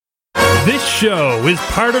This show is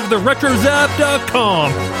part of the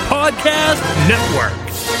RetroZap.com podcast network.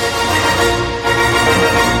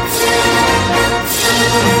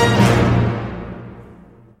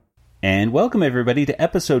 And welcome everybody to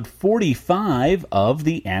episode 45 of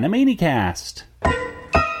the Animaniacast.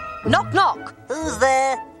 Knock, knock. Who's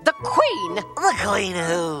there? The Queen. The Queen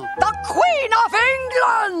who? The Queen of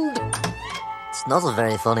England. It's not a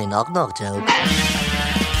very funny knock-knock joke.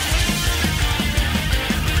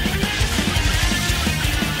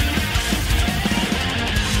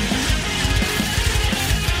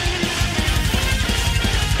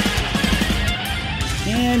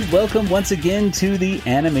 And welcome once again to the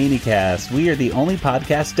Animaniacast. We are the only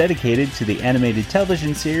podcast dedicated to the animated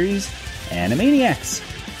television series, Animaniacs.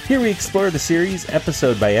 Here we explore the series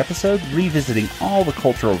episode by episode, revisiting all the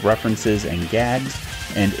cultural references and gags,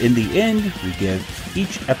 and in the end, we give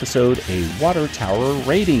each episode a water tower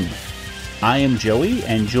rating. I am Joey,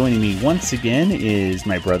 and joining me once again is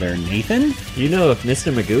my brother Nathan. You know if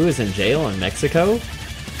Mr. Magoo is in jail in Mexico?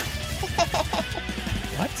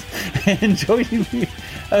 What? And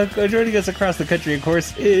joining us across the country, of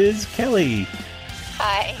course, is Kelly.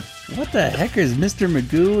 Hi. What the heck is Mr.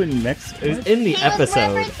 Magoo in Mexico? It was in the episode.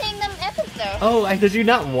 He was referencing the episode. Oh, did you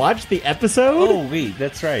not watch the episode? Oh, wait,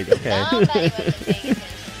 that's right. Okay. Oh, but he wasn't paying attention.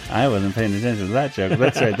 I wasn't paying attention to that joke.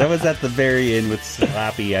 That's right. That was at the very end with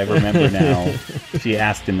Slappy. I remember now. She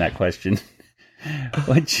asked him that question.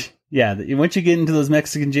 Which, yeah, once you get into those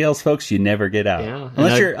Mexican jails, folks, you never get out. Yeah.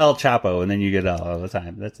 Unless you're El Chapo, and then you get out all the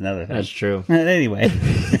time. That's another thing. That's true. Anyway.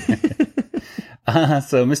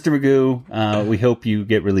 So, Mr. Magoo, we hope you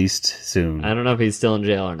get released soon. I don't know if he's still in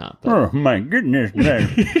jail or not. But... Oh, my goodness.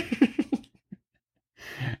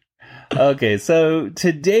 Okay, so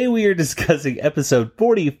today we are discussing episode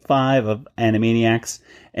 45 of Animaniacs,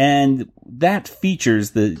 and that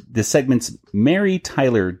features the segments Mary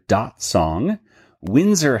Tyler Dot Song,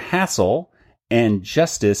 Windsor Hassle, and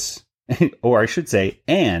Justice, or I should say,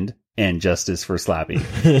 and Justice for Slappy.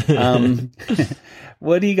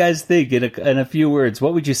 What do you guys think? In a few words,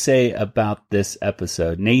 what would you say about this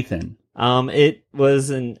episode? Nathan? It was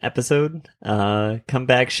an episode. Come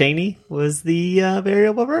Back Shaney was the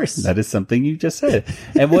variable verse. That is something you just said.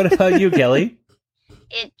 And what about you, Kelly?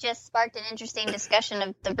 It just sparked an interesting discussion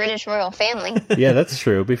of the British royal family. Yeah, that's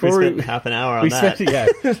true. Before we spent half an hour on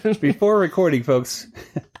that. Before recording, folks.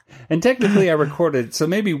 And technically I recorded, so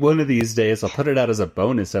maybe one of these days I'll put it out as a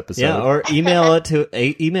bonus episode. Yeah, or email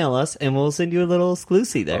us and we'll send you a little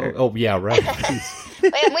exclusive there. Oh yeah, right. We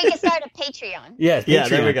can start a Patreon. Yeah, yeah,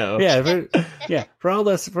 there we go. Yeah, for all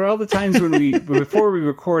the times before we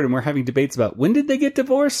record and we're having debates about when did they get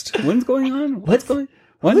divorced? When's going on? What's going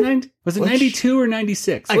on? Was it 92 or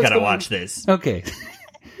 96? I gotta watch this. Okay.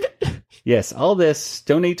 Yes, all this,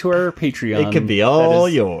 donate to our Patreon. It can be all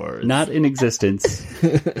yours. Not in existence.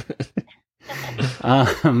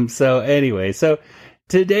 So anyway,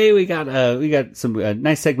 today we got some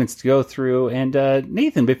nice segments to go through. And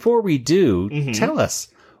Nathan, before we do, tell us,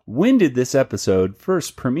 when did this episode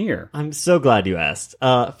first premiere? I'm so glad you asked.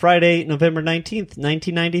 Friday, November 19th,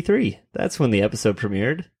 1993. That's when the episode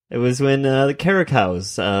premiered. It was when the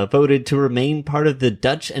Caracows voted to remain part of the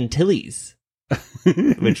Dutch Antilles.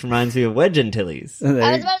 Which reminds me of Wedge Antilles. I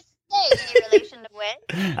was about to say, any relation to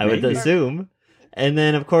Wedge? I would assume. And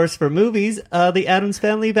then, of course, for movies, the Addams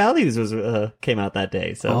Family Values came out that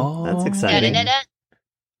day. So that's exciting.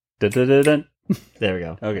 Da-da-da-da. There we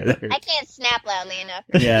go. Okay. I can't snap loudly enough.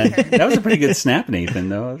 Yeah, that was a pretty good snap, Nathan,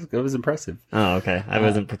 though. It was impressive. Oh, okay. I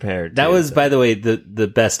wasn't prepared. That was, by the way, the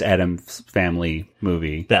best Addams Family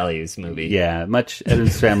movie. Values movie. Yeah, much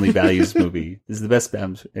Addams Family Values movie. This is the best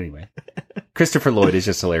Addams... Anyway. Christopher Lloyd is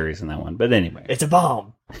just hilarious in that one. But anyway. It's a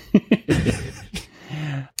bomb.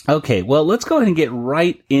 Okay, well, let's go ahead and get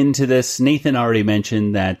right into this. Nathan already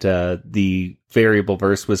mentioned that the variable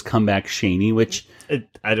verse was Come Back Shaney, which...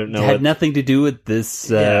 I don't know. Had nothing to do with this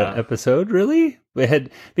episode, really. It had,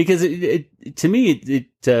 because it to me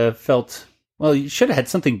it felt, well, you should have had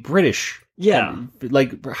something British. Yeah,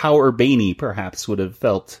 like how Urbani perhaps would have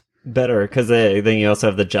felt better, because then you also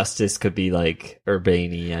have the Justice could be like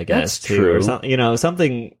Urbani, I guess. That's too, true. Or something,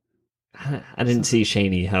 something. I didn't see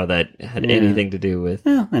Shaney how that had anything to do with.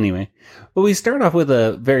 Well, anyway, well, we start off with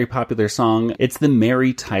a very popular song. It's the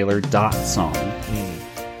Mary Tyler Dot Song.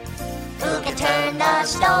 Who can turn the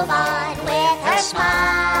stove on with her smile?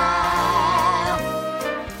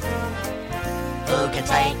 Who can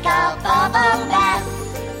take a bubble bath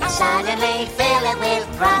and suddenly fill it with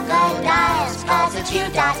crocodiles? 'Cause it's you,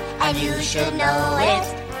 Dot, and you should know it.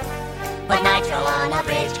 Put nitro on a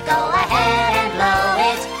bridge, go ahead and blow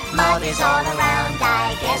it. Mud is all around,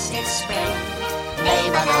 I guess it's spring.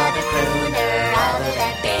 Name another crooner other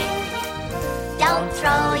than Bing. Don't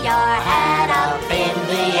throw your hat up in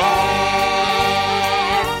the air.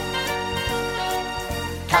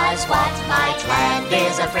 'Cause what might land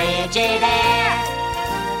is a frigid air.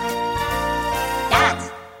 That's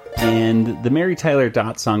And the Mary Tyler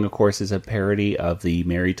Dot song, of course, is a parody of the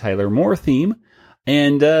Mary Tyler Moore theme.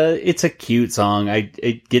 And it's a cute song.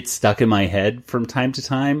 It gets stuck in my head from time to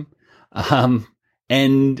time.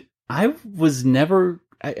 And I was never...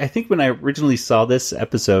 I think when I originally saw this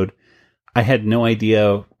episode, I had no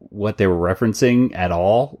idea what they were referencing at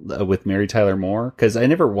all with Mary Tyler Moore, because I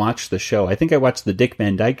never watched the show. I think I watched the Dick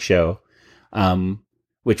Van Dyke Show,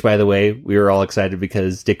 which, by the way, we were all excited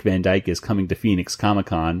because Dick Van Dyke is coming to Phoenix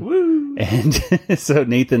Comic-Con. Woo! And so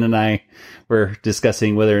Nathan and I were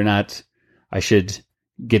discussing whether or not I should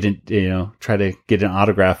get in, try to get an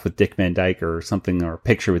autograph with Dick Van Dyke or something, or a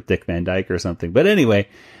picture with Dick Van Dyke or something. But anyway,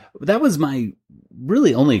 that was my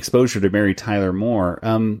really only exposure to Mary Tyler Moore.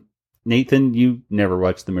 Nathan, you never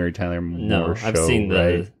watched the Mary Tyler Moore show, I've seen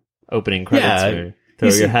right? the opening credits where throw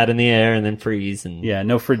your hat in the air and then freeze. And Yeah,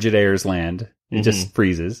 no Frigidaire's land. It just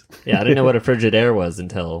freezes. Yeah, I didn't know what a Frigidaire was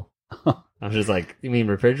until I was just like, you mean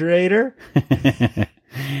refrigerator?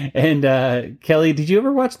 And Kelly, did you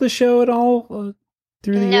ever watch the show at all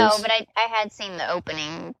through the years? No, but I had seen the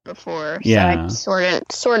opening before, so Yeah. I sort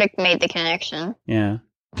of made the connection. Yeah.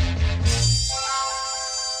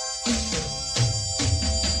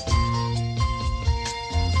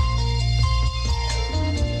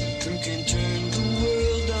 Who can turn the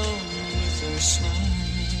world on with her smile?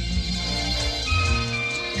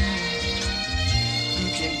 Who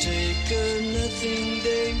can take a nothing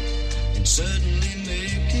day and suddenly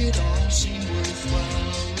make it all seem worthwhile?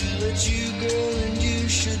 Well, it's you, girl, and you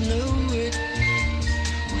should know it.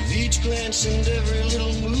 With each glance and every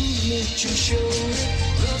little movement you show it.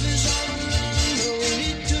 Love is all around, no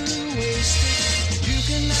need to waste it. You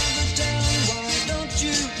can have it down, why don't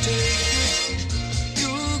you take it?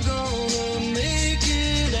 You're gonna make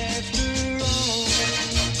it after all.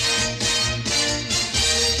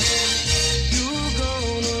 You're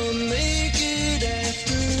gonna make it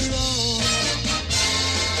after all.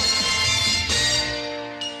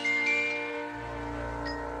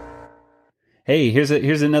 Hey,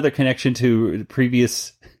 here's another connection to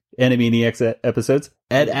previous Animaniacs episodes.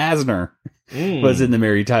 Ed Asner was in the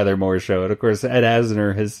Mary Tyler Moore show. And of course, Ed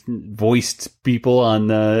Asner has voiced people on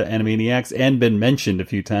Animaniacs and been mentioned a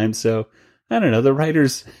few times. So, I don't know, the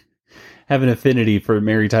writers have an affinity for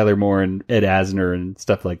Mary Tyler Moore and Ed Asner and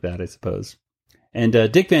stuff like that, I suppose. And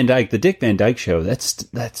Dick Van Dyke, the Dick Van Dyke Show, that's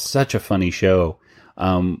such a funny show.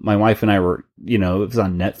 My wife and I were, it was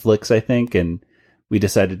on Netflix, I think, and we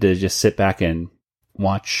decided to just sit back and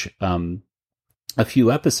watch a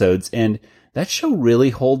few episodes, and that show really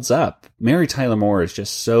holds up. Mary Tyler Moore is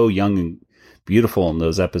just so young and beautiful in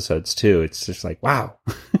those episodes, too. It's just like, wow.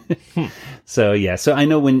 So, yeah. So I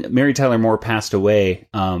know when Mary Tyler Moore passed away,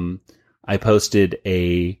 I posted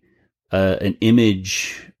an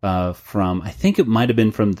image from, I think it might have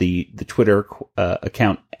been from the Twitter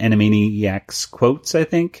account Animaniacs Quotes, I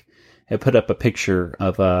think. I put up a picture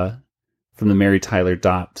of from the Mary Tyler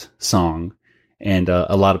Dot song, and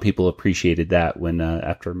a lot of people appreciated that when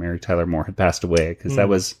after Mary Tyler Moore had passed away, because that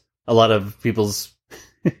was a lot of people's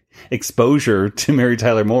exposure to Mary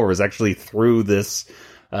Tyler Moore was actually through this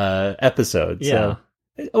episode. Yeah.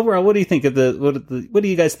 So, overall, what do you think of what do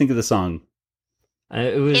you guys think of the song?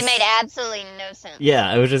 It It made absolutely no sense.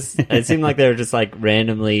 Yeah, it seemed like they were just like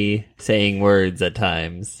randomly saying words at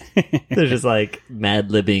times. They're just like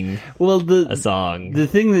mad-libbing a song. The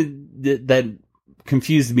thing that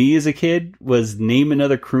confused me as a kid was name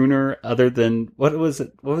another crooner other than, what was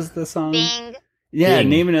it? What was the song? Bing. Yeah, Bing.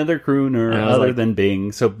 name another crooner other than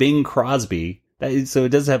Bing. So Bing Crosby. So it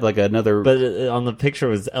does have like another... But on the picture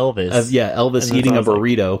was Elvis. Elvis And eating a that's why I was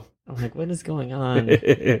burrito. I'm like, what is going on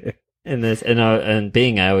in this? And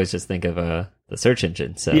Bing, I always just think of the search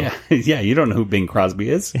engine. So Yeah, you don't know who Bing Crosby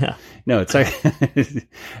is. Yeah. No, it's like...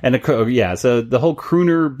 so the whole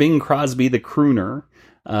crooner, Bing Crosby, the crooner...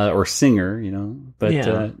 or singer, but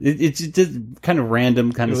it's just kind of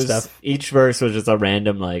random kind of stuff. Each verse was just a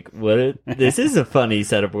random, like, this is a funny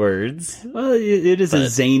set of words. Well, it is a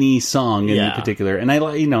zany song in particular, and I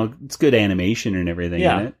like, it's good animation and everything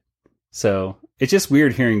in it. So it's just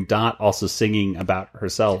weird hearing Dot also singing about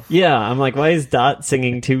herself. Yeah, I'm like, why is Dot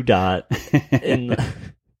singing to Dot?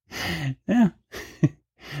 Yeah.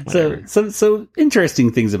 So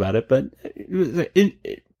interesting things about it, but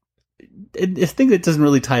I think it doesn't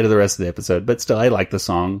really tie to the rest of the episode, but still, I like the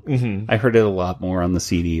song. Mm-hmm. I heard it a lot more on the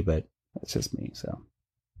CD, but that's just me. So,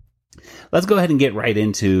 Let's go ahead and get right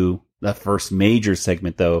into the first major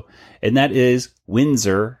segment, though, and that is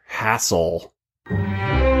Windsor Hassle.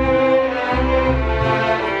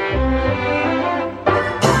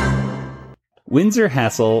 Windsor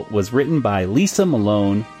Hassle was written by Lisa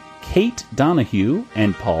Malone, Kate Donahue,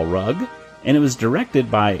 and Paul Rugg, and it was directed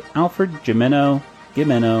by Alfred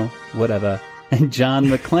Gimeno, whatever, and John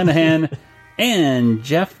McClanahan, and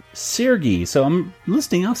Jeff Sergey. So I'm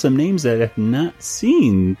listing off some names that I've not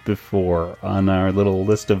seen before on our little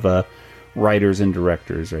list of writers and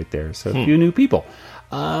directors right there. So a few new people.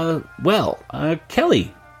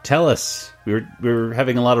 Kelly, tell us. We were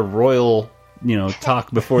having a lot of royal,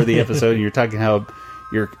 talk before the episode, and you're talking how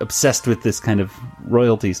you're obsessed with this kind of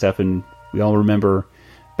royalty stuff, and we all remember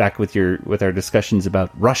back with our discussions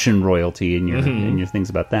about Russian royalty and your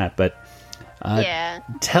things about that. But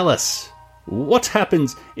tell us what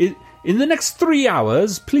happens in the next 3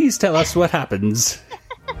 hours. Please tell us what happens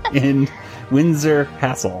in Windsor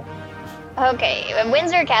Castle. Okay,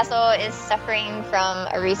 Windsor Castle is suffering from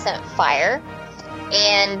a recent fire,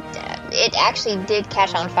 and it actually did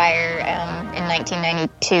catch on fire in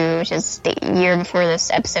 1992, which is the year before this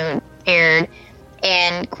episode aired.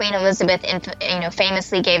 And Queen Elizabeth,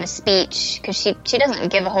 famously gave a speech, because she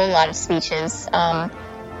doesn't give a whole lot of speeches,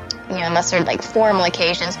 unless they're like formal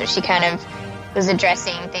occasions, but she kind of was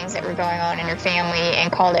addressing things that were going on in her family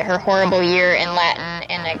and called it her horrible year in Latin.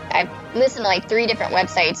 And I listened to like 3 different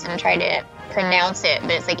websites and tried to pronounce it,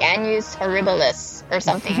 but it's like Annus Horribilis or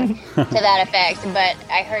something to that effect. But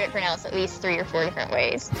I heard it pronounced at least 3 or 4 different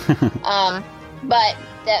ways. But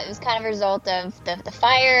that was kind of a result of the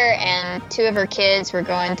fire, and 2 of her kids were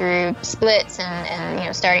going through splits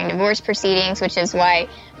and starting divorce proceedings, which is why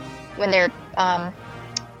when they're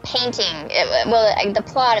painting, the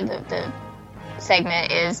plot of the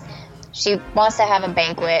segment is she wants to have a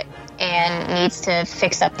banquet and needs to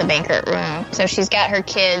fix up the banquet room. So she's got her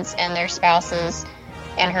kids and their spouses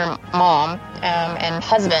and her mom and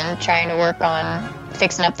husband trying to work on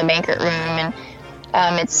fixing up the banquet room, and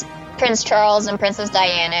it's Prince Charles and Princess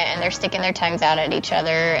Diana, and they're sticking their tongues out at each other,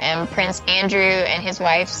 and Prince Andrew and his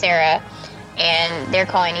wife Sarah, and they're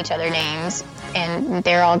calling each other names, and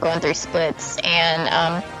they're all going through splits,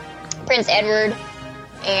 and Prince Edward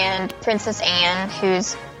and Princess Anne,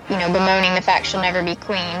 who's bemoaning the fact she'll never be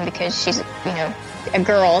queen because she's a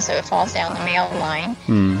girl, so it falls down the male line.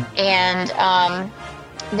 And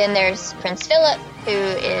then there's Prince Philip, who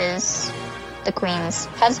is the queen's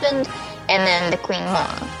husband, and then the queen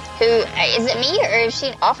mom, who, is it me, or is she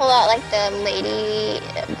an awful lot like the lady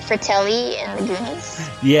Fratelli in the Goonies?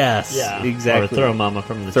 Yes, yeah, exactly. Or throw Mama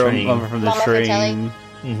from the train. Mama from the Mama train.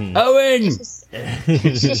 Owen!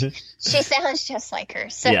 She sounds just like her.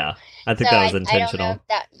 So, yeah, I think that was intentional. I don't know if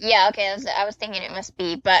that, okay, I was thinking it must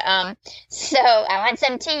be, but, so, I want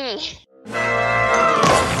some tea.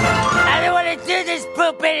 I don't want to do this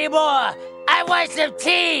poop anymore! I want some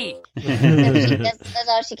tea! That's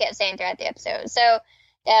all she kept saying throughout the episode. So,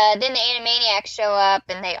 then the Animaniacs show up,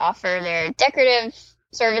 and they offer their decorative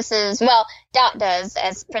services. Well, Dot does,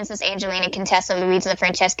 as Princess Angelina Contessa Luisa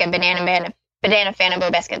Francesca Banana Fana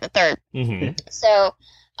Bobesca III. So,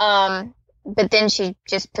 but then she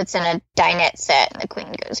just puts in a dinette set, and the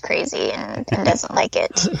queen goes crazy and doesn't like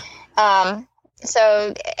it.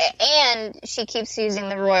 So, and she keeps using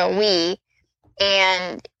the royal we,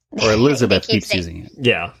 and or Elizabeth keeps using it.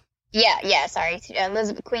 Yeah, sorry.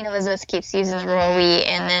 Queen Elizabeth keeps using the royal we,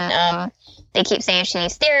 and then they keep saying she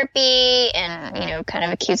needs therapy, and kind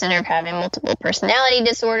of accusing her of having multiple personality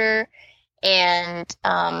disorder, and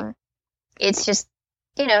it's just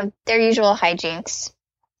their usual hijinks.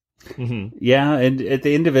 Yeah, and at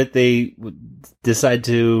the end of it, they decide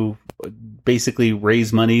to basically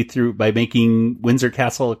raise money by making Windsor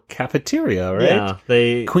Castle a cafeteria, right?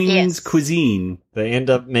 Yeah, Queen's cuisine. They end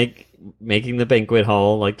up making the banquet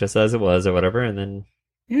hall like just as it was or whatever, and then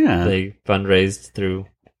they fundraised through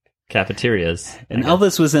cafeterias. And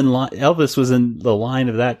Elvis was in the line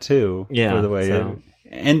of that too. Yeah, by the way,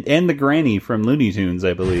 and the granny from Looney Tunes,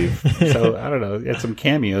 I believe. So I don't know, he had some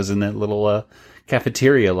cameos in that little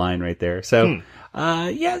cafeteria line right there. So.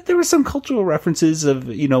 There were some cultural references of,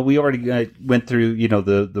 we already went through,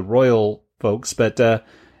 the royal folks, but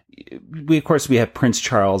we have Prince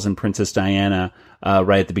Charles and Princess Diana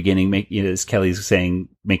right at the beginning, as Kelly's saying,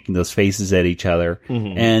 making those faces at each other.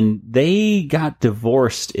 And they got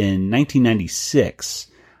divorced in 1996.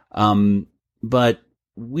 But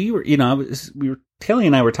we were, Kelly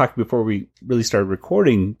and I were talking before we really started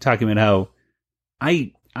recording, talking about how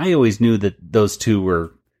I always knew that those two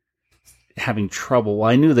were having trouble. Well,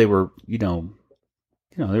 I knew they were,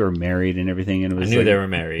 they were married and everything. And it was I knew they were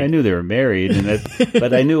married. I knew they were married,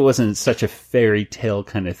 but I knew it wasn't such a fairy tale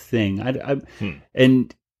kind of thing.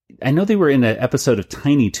 And I know they were in an episode of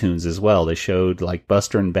Tiny Toons as well. They showed like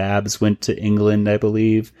Buster and Babs went to England, I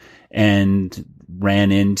believe, and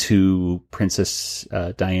ran into Princess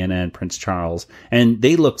Diana and Prince Charles, and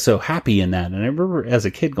they looked so happy in that. And I remember as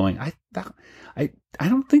a kid going, I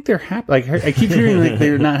don't think they're happy. Like, I keep hearing like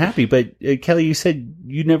they're not happy. But Kelly, you said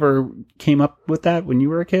you never came up with that when you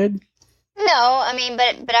were a kid. No, I mean,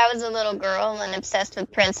 but I was a little girl and obsessed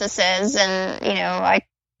with princesses, and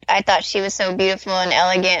I thought she was so beautiful and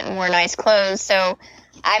elegant and wore nice clothes. So,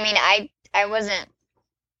 I mean, I wasn't.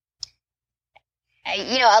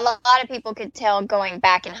 A lot of people could tell going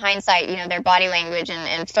back in hindsight, their body language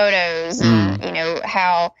and photos and,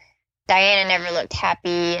 how Diana never looked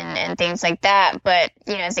happy and things like that. But,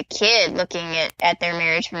 as a kid looking at their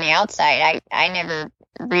marriage from the outside, I never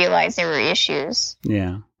realized there were issues.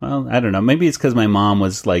 Yeah. Well, I don't know. Maybe it's because my mom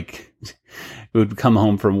was like, would come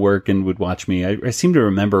home from work and would watch me. I seem to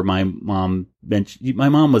remember my mom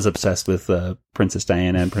was obsessed with Princess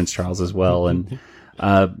Diana and Prince Charles as well. And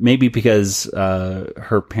maybe because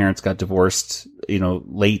her parents got divorced,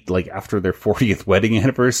 late, like after their 40th wedding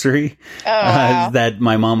anniversary, wow. that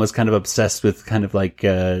my mom was kind of obsessed with kind of like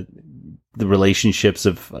the relationships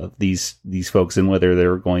of these folks and whether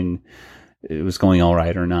it was going all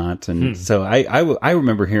right or not. And so I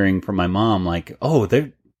remember hearing from my mom like, oh,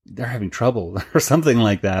 they're having trouble or something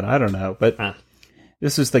like that. I don't know, but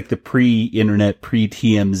this was like the pre-internet,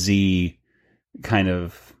 pre-TMZ kind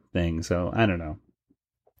of thing. So I don't know.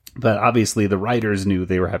 But obviously the writers knew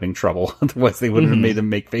they were having trouble. Otherwise they wouldn't have made them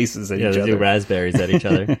make faces at each other. Yeah, they do raspberries at each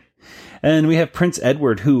other. And we have Prince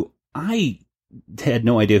Edward, who I had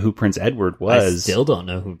no idea who Prince Edward was. I still don't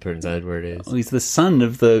know who Prince Edward is. Oh, he's the son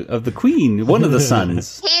of the Queen, one of the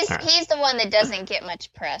sons. He's the one that doesn't get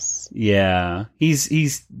much press. Yeah, he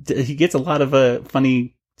gets a lot of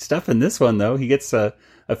funny stuff in this one though. He gets a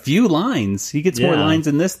few lines. He gets more lines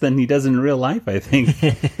in this than he does in real life, I think.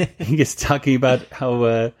 He gets talking about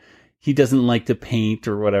how he doesn't like to paint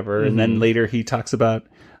or whatever, and then later he talks about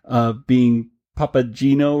being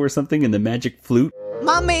Papageno or something in the magic flute.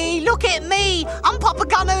 Mummy, look at me! I'm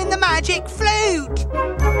Papageno in the magic flute!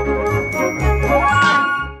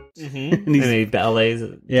 And he ballets,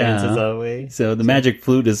 dances away. So the magic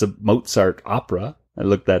flute is a Mozart opera. I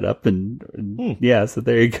looked that up, and so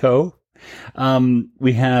there you go.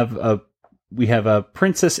 We have a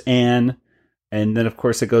Princess Anne, and then of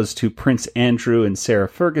course it goes to Prince Andrew and Sarah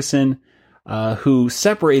Ferguson, who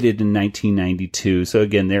separated in 1992. So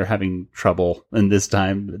again, they're having trouble in this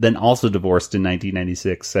time. Then also divorced in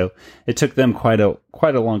 1996. So it took them quite a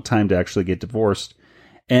long time to actually get divorced.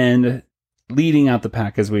 And leading out the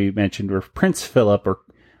pack, as we mentioned, were Prince Philip, or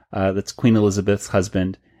that's Queen Elizabeth's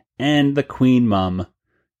husband, and the Queen Mum.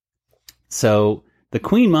 So the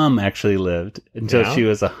Queen Mum actually lived until she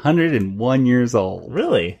was 101 years old.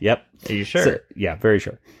 Really? Yep. Are you sure? So, yeah, very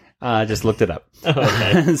sure. Just looked it up. Oh,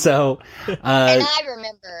 okay. So, and I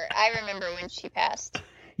remember when she passed.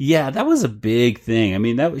 Yeah, that was a big thing. I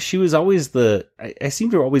mean, she was always I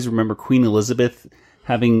seem to always remember Queen Elizabeth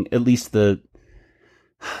having at least the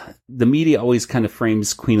media always kind of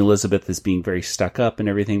frames Queen Elizabeth as being very stuck up and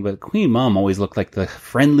everything, but Queen Mom always looked like the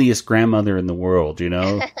friendliest grandmother in the world,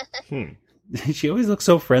 She always looked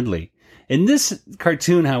so friendly. In this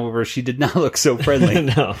cartoon, however, she did not look so friendly.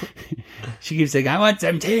 No. She keeps saying, I want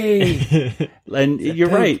some tea. And you're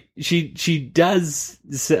right. She does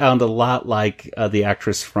sound a lot like the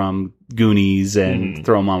actress from Goonies and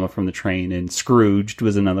Throw Mama from the Train, and Scrooged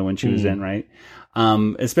was another one she was in, right?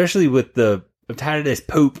 Especially with I'm tired of this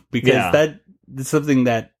poop, because that's something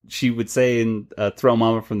that she would say in Throw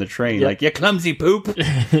Mama from the Train, like, you clumsy poop.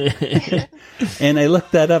 And I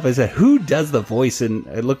looked that up. I said, who does the voice? And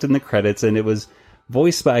I looked in the credits, and it was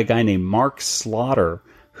voiced by a guy named Mark Slaughter,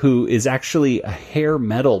 who is actually a hair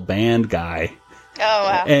metal band guy. Oh,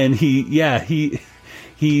 wow. And he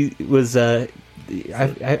was,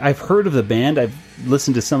 I've heard of the band. I've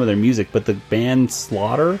listened to some of their music, but the band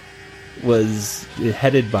Slaughter was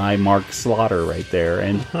headed by Mark Slaughter right there.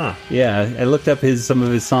 And I looked up some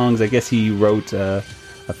of his songs. I guess he wrote a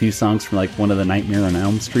few songs from like one of the Nightmare on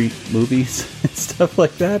Elm Street movies and stuff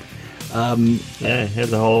like that. He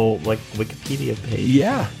has a whole like Wikipedia page.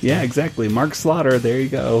 Yeah, exactly. Mark Slaughter, there you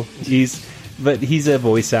go. He's a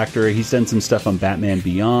voice actor. He's done some stuff on Batman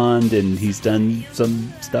Beyond, and he's done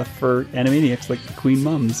some stuff for Animaniacs like the Queen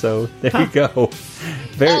Mum. So there you go.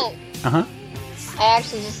 I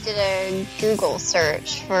actually just did a Google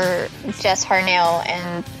search for Jess Harnell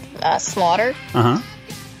and Slaughter.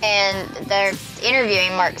 And they're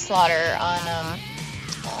interviewing Mark Slaughter on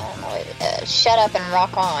Shut Up and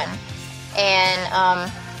Rock On.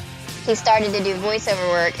 And he started to do voiceover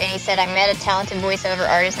work, and he said, I met a talented voiceover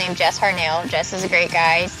artist named Jess Harnell. Jess is a great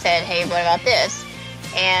guy. He said, hey, what about this?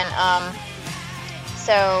 And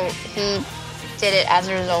so he did it as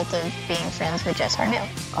a result of being friends with Jess Harnell.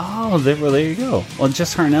 Oh, there you go. Well,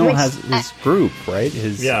 Jess Harnell has his group, right?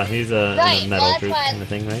 He's a Right, metal group kind of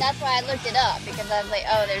thing, right? That's why I looked it up, because I was like,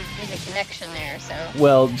 oh, there's a connection there, so.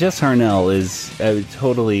 Well, Jess Harnell is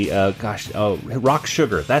totally, Rock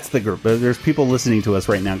Sugar. That's the group. There's people listening to us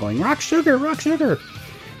right now going, Rock Sugar, Rock Sugar.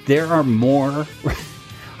 There are more.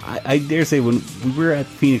 I dare say, when we were at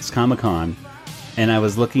Phoenix Comic-Con, and I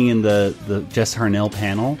was looking in the Jess Harnell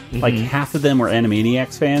panel, like half of them were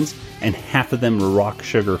Animaniacs fans, and half of them were Rock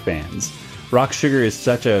Sugar fans. Rock Sugar is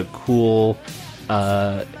such a cool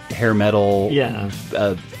hair metal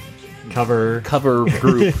cover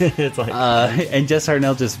group. It's like, and Jess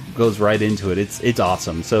Harnell just goes right into it. It's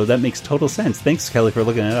awesome. So that makes total sense. Thanks, Kelly, for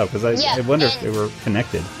looking it up, because I wonder if they were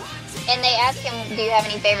connected. And they asked him, do you have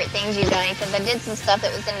any favorite things you've done? He says, I did some stuff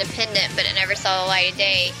that was independent, but it never saw the light of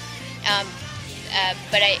day.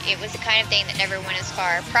 But it was the kind of thing that never went as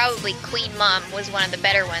far. Probably Queen Mum was one of the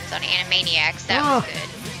better ones on Animaniacs. That was good.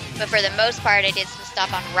 But for the most part, I did some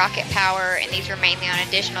stuff on Rocket Power, and these were mainly on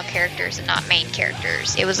additional characters and not main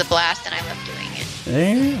characters. It was a blast, and I loved doing it.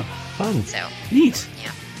 There you go. Fun. So neat.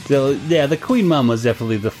 Yeah. So yeah, the Queen Mum was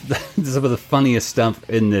definitely some of the funniest stuff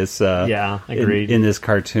in this. Agreed. In this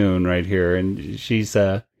cartoon right here, and she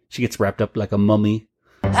gets wrapped up like a mummy.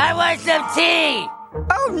 I want some tea!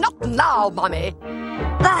 Oh, not now, Mummy.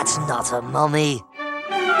 That's not a mummy.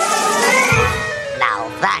 Now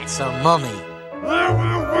that's a mummy.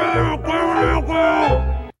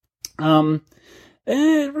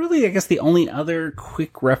 Really, I guess the only other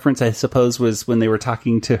quick reference, I suppose, was when they were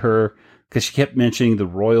talking to her, because she kept mentioning the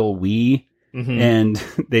royal we, and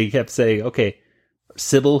they kept saying, okay,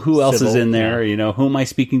 Sybil, who else is in there? You know, who am I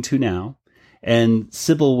speaking to now? And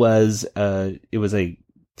Sybil was, it was a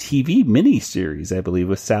TV miniseries, I believe,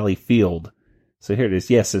 with Sally Field. So here it is.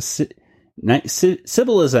 Yes,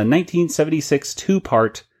 Sybil is a 1976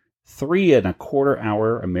 two-part, 3.25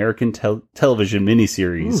 hour American television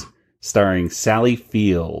miniseries starring Sally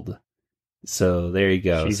Field. So there you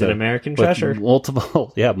go. She's an American treasure.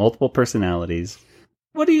 Multiple personalities.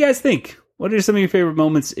 What do you guys think? What are some of your favorite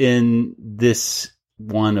moments in this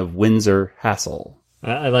one of Windsor Hassel?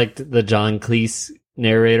 I liked the John Cleese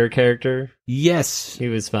narrator character. Yes, he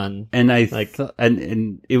was fun, and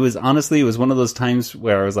and it was honestly, it was one of those times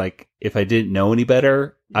where I was like, if I didn't know any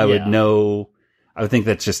better, I would know. I would think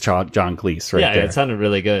that's just John Cleese, there. Yeah, it sounded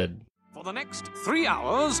really good. For the next 3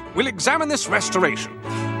 hours, we'll examine this restoration.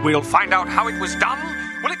 We'll find out how it was done.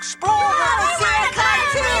 We'll explore.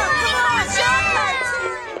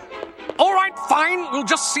 All right, fine. We'll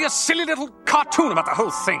just see a silly little cartoon about the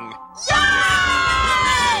whole thing.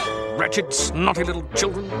 Wretched, snotty little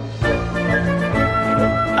children.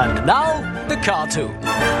 And now, the cartoon.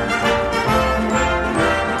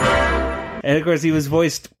 And of course, he was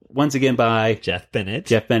voiced once again by Jeff Bennett,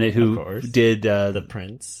 who did the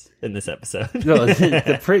Prince in this episode. No,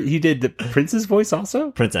 he did the Prince's voice also?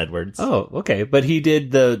 Prince Edwards. Oh, okay. But he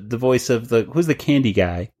did the voice of who's the candy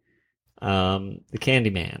guy? The Candy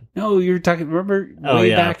Man. No, you're talking, remember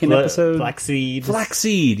back in episode? Flaxseed.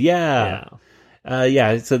 Flaxseed, yeah.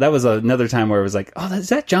 So that was another time where I was like, oh, is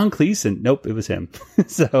that John Cleese? And nope, it was him.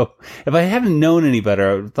 So if I hadn't known any better,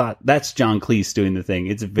 I would have thought that's John Cleese doing the thing.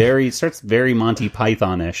 It starts very Monty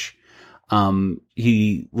Python-ish.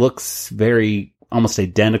 He looks almost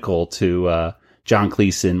identical to John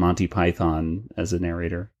Cleese in Monty Python as a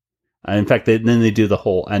narrator. In fact, then they do the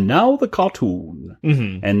whole, and now the cartoon.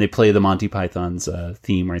 And they play the Monty Python's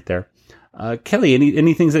theme right there. Kelly,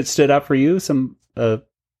 any things that stood out for you? Some...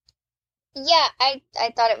 Yeah, I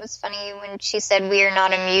thought it was funny when she said we are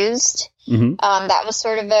not amused. Mm-hmm. That was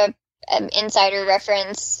sort of an insider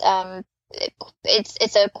reference.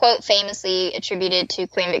 It's a quote famously attributed to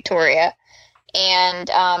Queen Victoria. And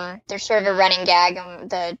there's sort of a running gag on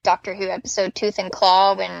the Doctor Who episode Tooth and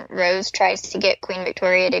Claw when Rose tries to get Queen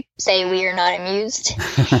Victoria to say we are not amused.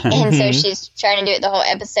 And so she's trying to do it the whole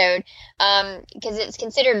episode. Because it's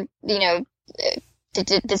considered,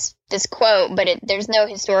 this quote, but there's no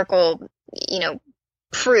historical,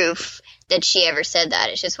 proof that she ever said that.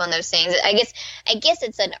 It's just one of those things. I guess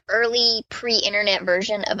it's an early pre-internet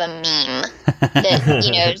version of a meme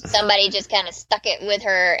that, somebody just kind of stuck it with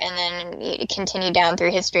her and then you continue down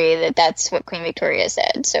through history that's what Queen Victoria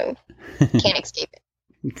said. So can't escape it.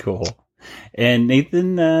 Cool. And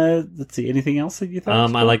Nathan, let's see, anything else that you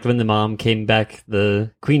thought? I liked when the mom came back,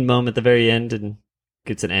 the Queen Mom at the very end, and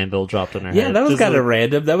gets an anvil dropped on her head. Yeah, that was Just kind of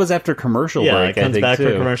random. That was after commercial break, it comes I think, back too.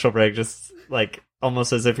 for commercial break, just like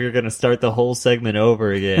almost as if you're going to start the whole segment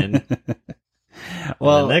over again.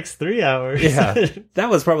 Well, the next 3 hours. Yeah, that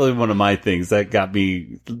was probably one of my things that got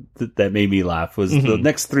me, that made me laugh, was the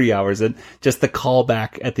next 3 hours, and just the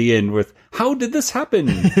callback at the end with, how did this happen?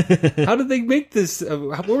 How did they make this?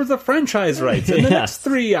 What were the franchise rights in the next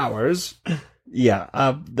 3 hours? Yeah,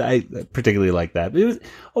 I particularly like that. It was,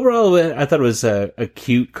 overall, I thought it was a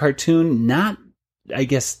cute cartoon, not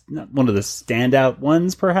one of the standout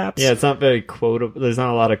ones, perhaps. Yeah, it's not very quotable. There's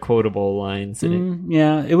not a lot of quotable lines in it.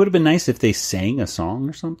 Yeah, it would have been nice if they sang a song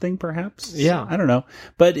or something, perhaps. Yeah. I don't know.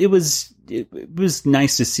 But it was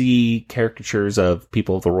nice to see caricatures of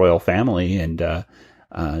people of the royal family, and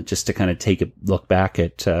just to kind of take a look back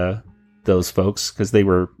at those folks, because they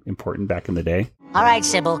were important back in the day. All right,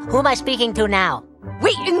 Sybil, who am I speaking to now?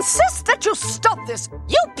 We insist that you stop this.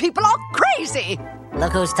 You people are crazy.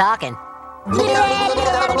 Look who's talking.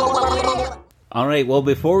 All right, well,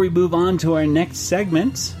 before we move on to our next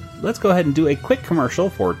segment, let's go ahead and do a quick commercial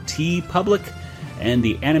for TeePublic and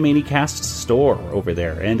the Animaniacast store over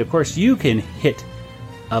there. And, of course, you can hit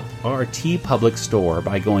up our TeePublic store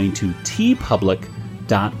by going to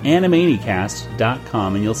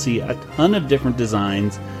teepublic.animaniacast.com, and you'll see a ton of different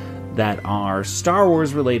designs that are Star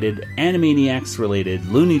Wars related, Animaniacs related,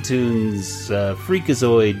 Looney Tunes,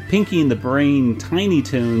 Freakazoid, Pinky and the Brain, Tiny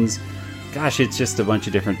Toons. Gosh, it's just a bunch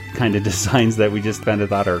of different kind of designs that we just kind of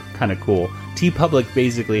thought are kind of cool. TeePublic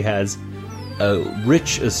basically has a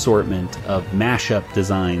rich assortment of mashup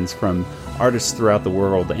designs from artists throughout the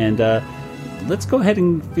world. And let's go ahead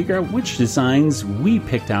and figure out which designs we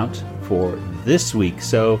picked out for this week.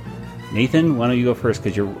 So, Nathan, why don't you go first,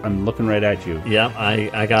 because I'm looking right at you. Yeah,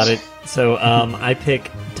 I got it. So I pick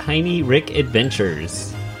Tiny Rick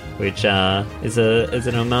Adventures, which is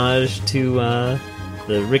an homage to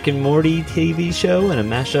the Rick and Morty TV show and a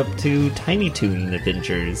mashup to Tiny Toon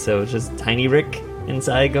Adventures. So it's just Tiny Rick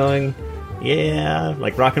inside going, yeah,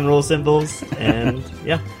 like rock and roll symbols. And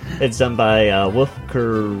yeah, it's done by Wolf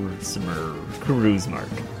Kurzmark.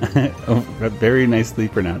 Oh, very nicely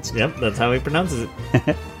pronounced. Yep, that's how he pronounces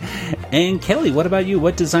it. And Kelly, what about you?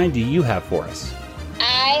 What design do you have for us?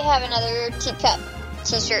 I have another teacup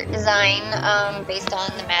t-shirt design based on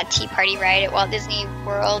the Mad Tea Party ride at Walt Disney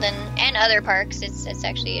World and other parks. It's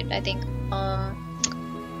actually, I think,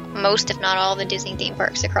 most, if not all, the Disney theme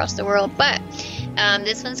parks across the world. But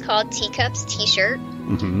this one's called Teacups T-shirt,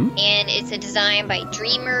 and it's a design by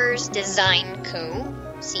Dreamers Design Co.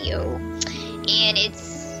 And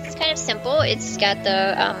it's kind of simple. It's got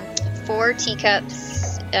the 4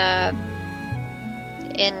 teacups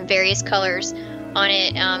in various colors on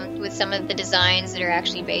it, with some of the designs that are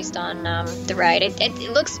actually based on the ride.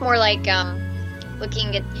 It looks more like,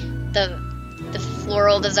 looking at the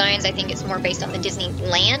floral designs, I think it's more based on the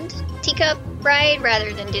Disneyland teacup ride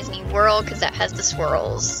rather than Disney World, because that has the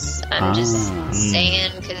swirls. I'm just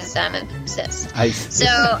saying, because I'm obsessed. So,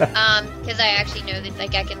 because I actually know that,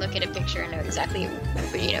 like, I can look at a picture and know exactly,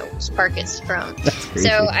 which park it's from.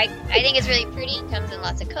 So I think it's really pretty. It comes in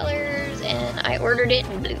lots of colors, and I ordered it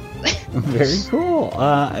in blue. Very cool.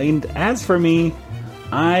 And as for me,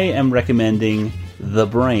 I am recommending The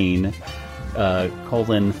Brain, Le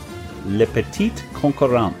Petit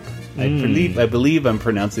Concurrent. I believe I'm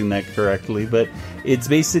pronouncing that correctly, but it's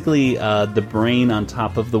basically the brain on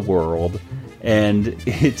top of the world, and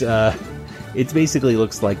it basically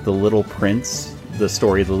looks like The Little Prince, the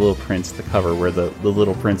story of The Little Prince, the cover where the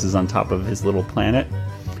Little Prince is on top of his little planet,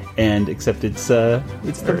 and except it's the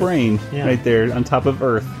brain right there on top of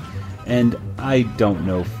Earth. And I don't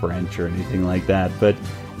know French or anything like that, but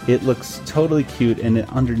it looks totally cute, and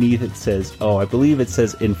underneath it says, I believe it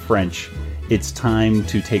says in French, it's time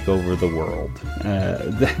to take over the world,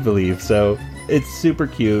 I believe. So it's super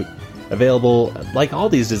cute. Available, like all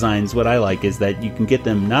these designs, what I like is that you can get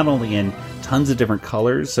them not only in tons of different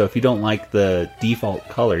colors, so if you don't like the default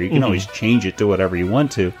color, you can always change it to whatever you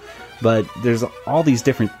want to. But there's all these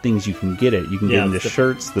different things you can get it. You can get them the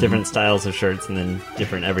shirts. Different styles of shirts, and then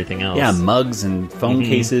different everything else. Yeah, mugs and phone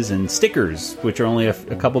cases and stickers, which are only a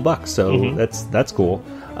couple bucks, so that's cool.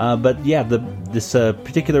 But yeah, this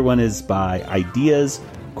particular one is by Ideas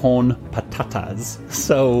con Patatas.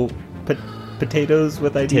 So, potatoes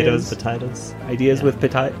with ideas? Potatoes. Ideas with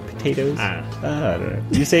potatoes? I don't know.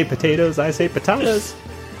 You say potatoes, I say patatas.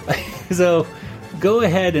 So, go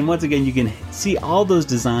ahead, and once again, you can see all those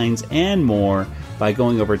designs and more by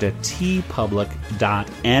going over to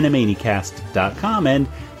teepublic.animaniacast.com. And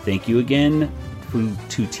thank you again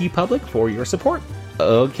to TeePublic for your support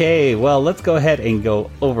Okay, well, let's go ahead and go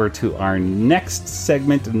over to our next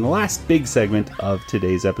segment and the last big segment of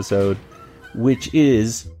today's episode, which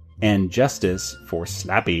is And Justice for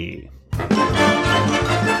Slappy.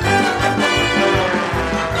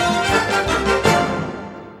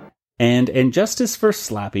 And Justice for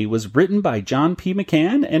Slappy was written by John P.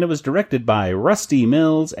 McCann, and it was directed by Rusty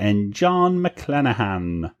Mills and John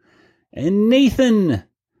McClanahan. And Nathan,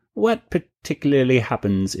 what particularly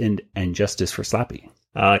happens in And Justice for Slappy?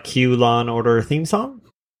 Cue Law and Order theme song.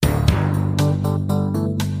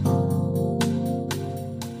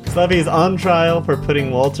 Slappy is on trial for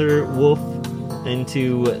putting Walter Wolf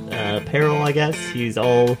into peril, I guess. He's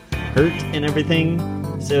all hurt and everything.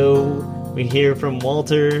 So we hear from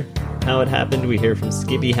Walter how it happened, we hear from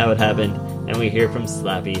Skippy how it happened, and we hear from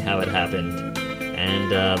Slappy how it happened.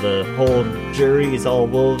 And the whole jury is all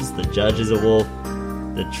wolves, the judge is a wolf.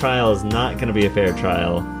 The trial is not going to be a fair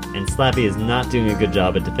trial, and Slappy is not doing a good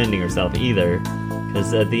job at defending herself either,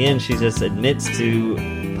 because at the end she just admits to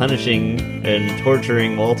punishing and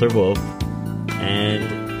torturing Walter Wolf,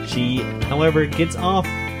 and she, however, gets off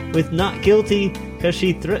with not guilty because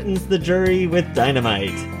she threatens the jury with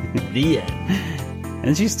dynamite. The end.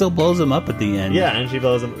 And she still blows him up at the end. Yeah, and she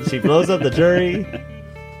blows up the jury.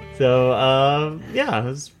 So, yeah,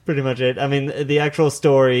 that's pretty much it. I mean, the actual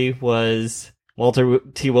story was Walter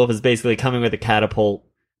T. Wolf is basically coming with a catapult,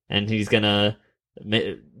 and he's gonna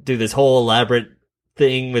do this whole elaborate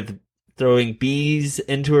thing with throwing bees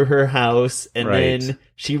into her house, and then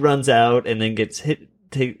she runs out and then gets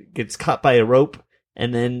gets caught by a rope,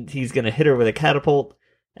 and then he's gonna hit her with a catapult,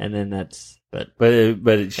 and then that's... But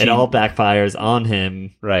it all backfires on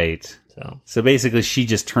him. Right. So basically she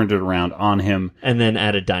just turned it around on him. And then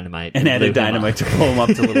added dynamite. And added dynamite to pull him up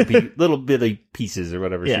to little bitty pieces or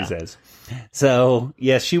whatever she says. So,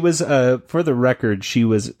 yes, she was, for the record, she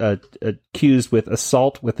was accused with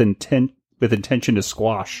assault with intention to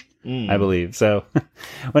squash, I believe. So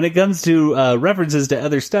when it comes to references to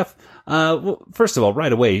other stuff, well, first of all,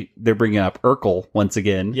 right away, they're bringing up Urkel once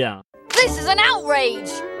again. Yeah. This is an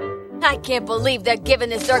outrage! I can't believe they're giving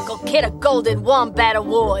this Urkel kid a Golden Wombat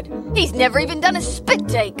Award. He's never even done a spit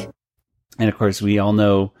take. And of course, we all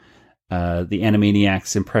know the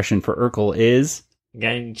Animaniacs' impression for Urkel is... You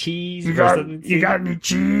got any cheese? You got any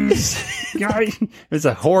cheese? It's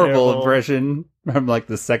a horrible impression from like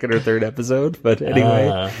the second or third episode, but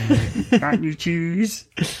anyway. Got any cheese?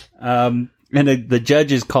 And the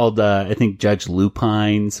judge is called, I think, Judge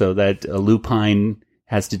Lupine, so that Lupine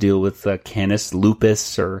has to deal with Canis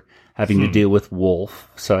Lupus, or having to deal with Wolf.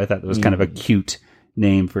 So I thought that was kind of a cute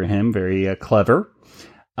name for him. Very clever.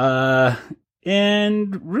 And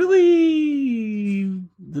really,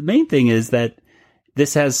 the main thing is that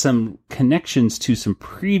this has some connections to some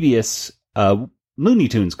previous Looney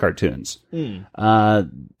Tunes cartoons. And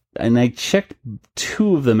I checked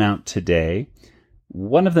two of them out today.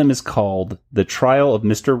 One of them is called The Trial of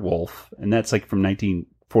Mr. Wolf, and that's like from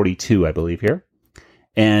 1942, I believe, here.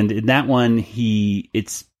 And in that one,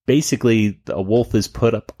 it's basically a wolf is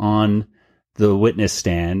put up on the witness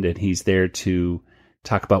stand, and he's there to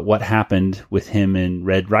talk about what happened with him in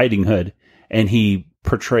Red Riding Hood. And he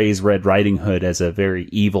portrays Red Riding Hood as a very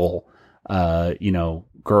evil,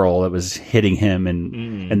 girl that was hitting him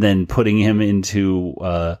and then putting him into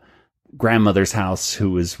grandmother's house,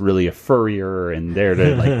 who was really a furrier and there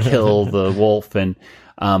to like kill the wolf. And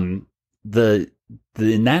in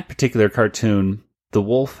that particular cartoon, the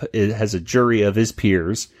wolf has a jury of his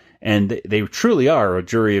peers, and they truly are a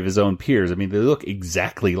jury of his own peers. I mean, they look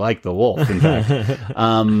exactly like the wolf, in fact.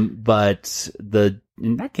 But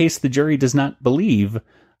in that case, the jury does not believe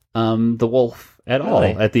the wolf at all.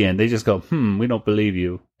 At the end, they just go, we don't believe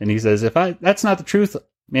you. And he says, that's not the truth,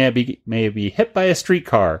 may I be hit by a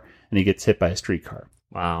streetcar. And he gets hit by a streetcar.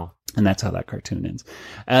 Wow. And that's how that cartoon ends.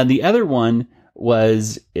 And the other one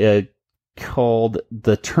was called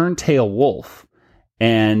The Turntail Wolf.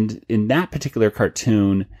 And in that particular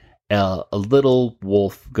cartoon, a little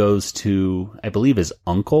wolf goes to, I believe, his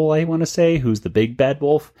uncle, I want to say, who's the big bad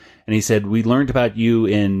wolf. And he said, we learned about you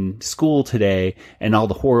in school today and all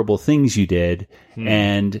the horrible things you did.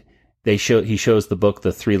 And he shows the book,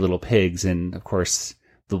 The Three Little Pigs. And of course,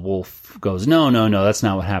 the wolf goes, no, that's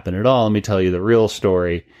not what happened at all. Let me tell you the real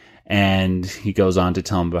story. And he goes on to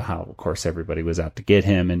tell him about how, of course, everybody was out to get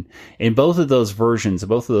him. And in both of those versions,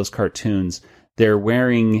 both of those cartoons, they're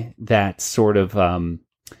wearing that sort of,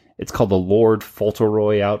 it's called the Lord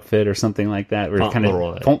Fauntleroy outfit or something like that.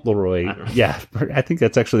 Fauntleroy. Yeah, I think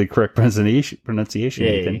that's actually the correct pronunciation.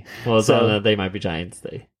 Yeah. Well, it's on They Might Be Giants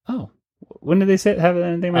Day. Oh, when did they say have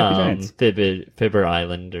They Might Be Giants? Fibber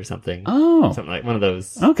Island or something. Oh. Something like one of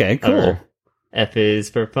those. Okay, cool. F is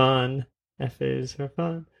for fun. F is for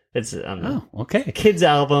fun. It's a okay. kids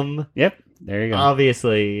album. Yep, there you go.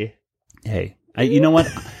 Obviously. Hey, you know what?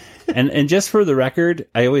 and just for the record,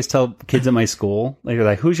 I always tell kids in my school, they're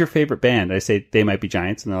like, "Who's your favorite band?" I say, "They Might Be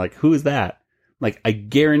Giants," and they're like, "Who is that?" Like, I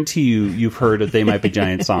guarantee you've heard a They Might Be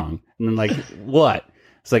Giants song. And then like, what?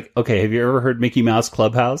 It's like, okay, have you ever heard Mickey Mouse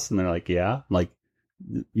Clubhouse? And they're like, yeah. I'm like,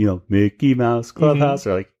 Mickey Mouse Clubhouse.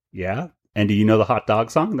 They're like, yeah. And do you know the hot dog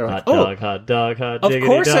song? And they're like, hot dog, of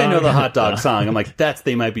course I know the hot dog song. I'm like, that's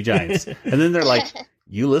They Might Be Giants. And then they're like,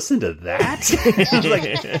 you listen to that? I was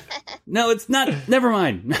like, no, it's not. Never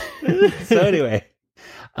mind. So anyway.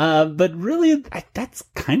 But really, that's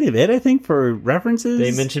kind of it, I think, for references. They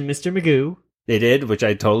mentioned Mr. Magoo. They did, which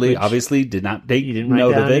I obviously did not you didn't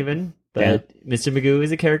write down even. But Mr. Magoo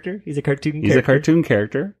is a character. He's a cartoon character. He's a cartoon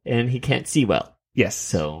character. And he can't see well. Yes.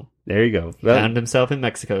 So there you go. He found himself in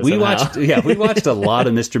Mexico we somehow. we watched a lot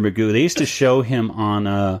of Mr. Magoo. They used to show him on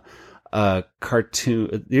a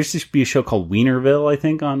cartoon. There used to be a show called Wienerville, I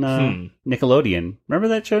think, on Nickelodeon. Remember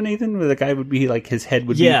that show, Nathan? Where the guy would be like, his head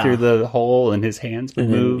would be through the hole and his hands would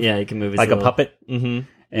move. Yeah, he can move his like a puppet. Mm-hmm.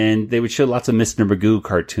 And they would show lots of Mr. Magoo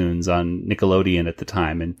cartoons on Nickelodeon at the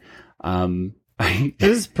time. And it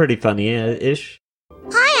was pretty funny-ish.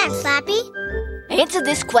 Hi, Aunt Slappy. Answer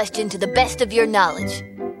this question to the best of your knowledge.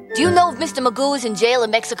 Do you know if Mr. Magoo is in jail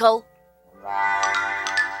in Mexico?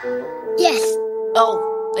 Yes.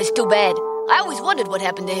 Oh, that's too bad. I always wondered what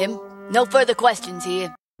happened to him. No further questions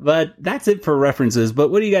here. But that's it for references.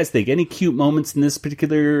 But what do you guys think? Any cute moments in this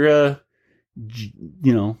particular,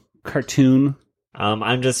 cartoon?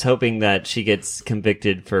 I'm just hoping that she gets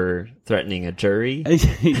convicted for threatening a jury.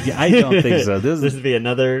 I don't think so. This would be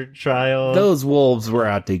another trial. Those wolves were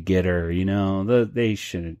out to get her, they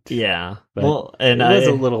shouldn't. Yeah. But well, and it was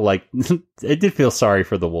a little like, I did feel sorry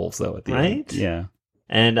for the wolves though at the end. Yeah.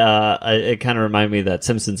 And it kind of reminded me of that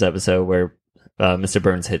Simpsons episode where Mr.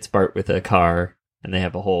 Burns hits Bart with a car and they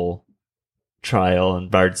have a whole trial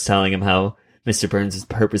and Bart's telling him how Mr. Burns is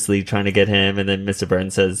purposely trying to get him, and then Mr.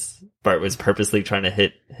 Burns says Bart was purposely trying to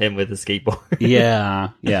hit him with a skateboard.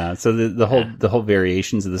 yeah. So the whole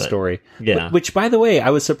variations of the story. Yeah. Which, by the way,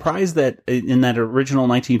 I was surprised that in that original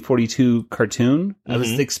 1942 cartoon, I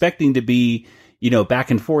was expecting to be,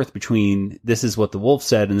 back and forth between this is what the wolf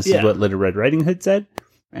said and this is what Little Red Riding Hood said.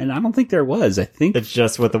 And I don't think there was. I think it's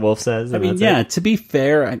just what the wolf says. I mean, to be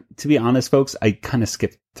fair, to be honest, folks, I kind of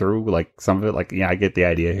skipped through like some of it. Like, I get the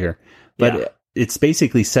idea here. But it's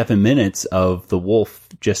basically 7 minutes of the wolf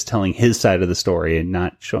just telling his side of the story and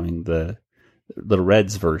not showing the Little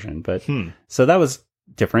Red's version. But so that was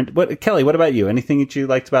different. Kelly, what about you? Anything that you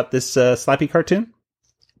liked about this Slappy cartoon?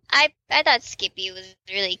 I thought Skippy was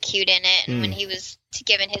really cute in it, and when he was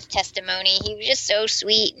giving his testimony, he was just so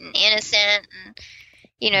sweet and innocent,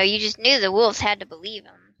 and you just knew the wolves had to believe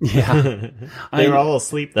him. Yeah, they were all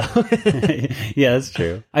asleep though. Yeah, that's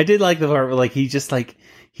true. I did like the part where like he just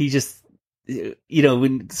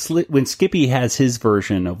when Skippy has his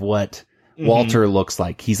version of what Walter looks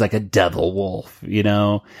like, he's like a devil wolf,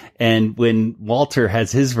 and when Walter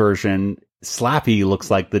has his version, Slappy looks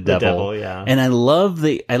like the devil. Yeah. And I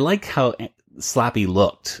like how Slappy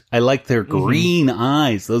looked. I like their green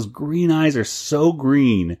eyes. Those green eyes are so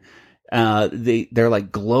green. They're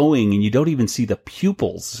like glowing, and you don't even see the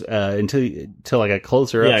pupils until like a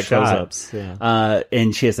closer up shot. Close-ups. Yeah.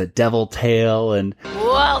 And she has a devil tail. And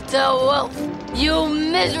Walter Wolf, you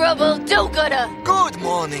miserable do-gooder! Good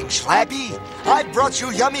morning, Slappy. I brought you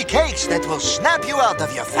yummy cakes that will snap you out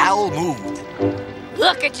of your foul mood.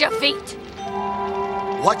 Look at your feet.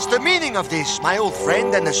 What's the meaning of this, my old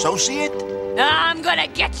friend and associate? I'm gonna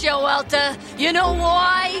get you, Walter. You know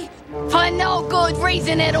why? For no good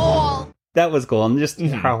reason at all. That was cool. And just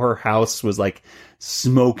how her house was like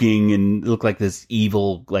smoking and looked like this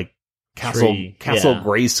evil, like castle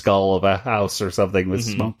Grayskull of a house or something with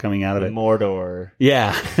smoke coming out of it. Mordor.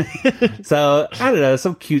 Yeah. So I don't know,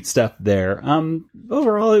 some cute stuff there.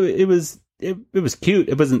 Overall, it was cute.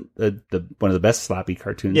 It wasn't one of the best Slappy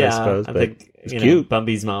cartoons, I suppose. I but think it was cute.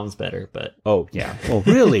 Bumby's mom's better, but oh yeah. Well,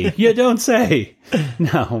 really? You don't say.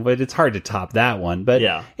 No, but it's hard to top that one. But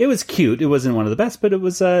it was cute. It wasn't one of the best, but it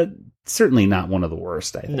was certainly not one of the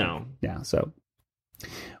worst, I think. No. Yeah. So,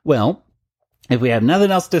 well, if we have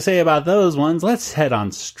nothing else to say about those ones, let's head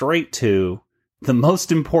on straight to the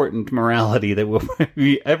most important morality that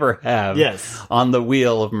we ever have on the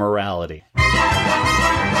wheel of morality.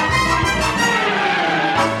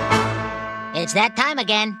 It's that time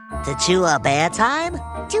again. To chew a bad time?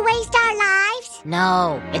 To waste our lives?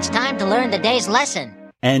 No, it's time to learn the day's lesson.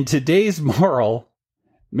 And today's moral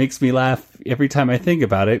makes me laugh every time I think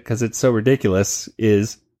about it because it's so ridiculous,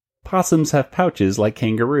 is possums have pouches like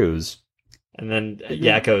kangaroos. And then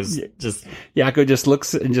Yakko just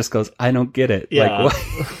looks and just goes, I don't get it. Yeah. Like,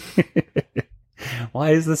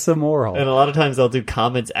 why is this so moral? And a lot of times they'll do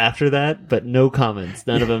comments after that, but no comments.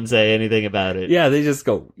 None of them say anything about it. Yeah, they just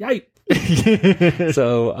go, yipe.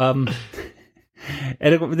 So,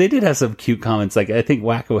 and they did have some cute comments. Like, I think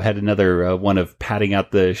Wacko had another one of patting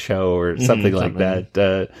out the show or something like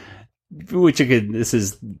that. Which again, this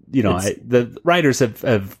is, the writers have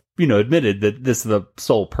admitted that this is the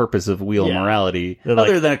sole purpose of Wheel of Morality,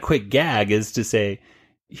 other than a quick gag, is to say,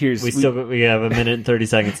 we have a minute and 30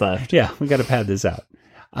 seconds left. Yeah, we got to pad this out.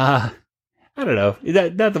 I don't know.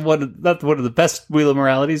 Not one of the best Wheel of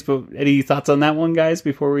Moralities, but any thoughts on that one, guys,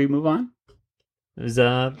 before we move on? It was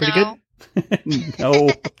pretty good. No.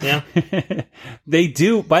 Yeah. They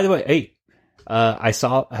do. By the way, hey,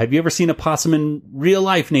 have you ever seen a possum in real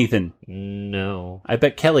life, Nathan? No. I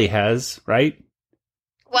bet Kelly has, right?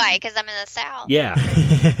 Why? Because I'm in the South. Yeah.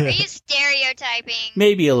 Are you stereotyping?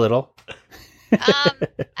 Maybe a little.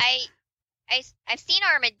 I've seen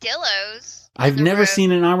armadillos. I've never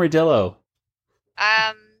seen an armadillo.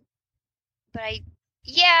 But I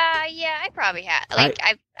probably have.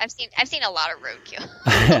 I've seen a lot of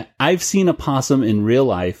roadkill. I've seen a possum in real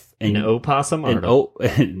life. An opossum?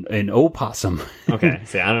 An opossum. Okay.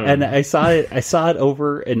 See, I don't know. And I saw it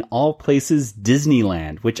over in all places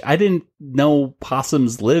Disneyland, which I didn't know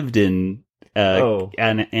possums lived in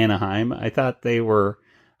Anaheim. I thought they were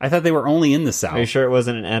only in the South. Are you sure it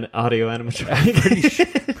wasn't an audio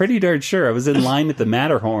animatronic? Pretty darn sure. I was in line at the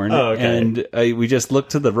Matterhorn, and we just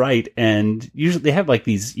looked to the right, and usually they have like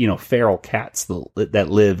these, feral cats that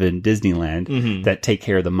live in Disneyland that take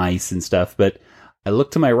care of the mice and stuff. But I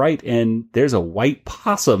looked to my right, and there's a white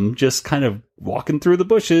possum just kind of walking through the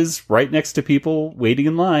bushes right next to people waiting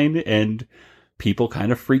in line, and people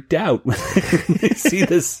kind of freaked out when they see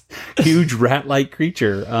this huge rat-like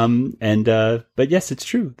creature. But yes, it's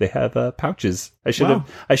true. They have pouches. I should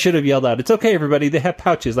have yelled out, "It's okay, everybody. They have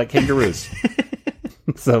pouches like kangaroos."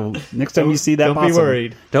 So next time you see that possum, don't be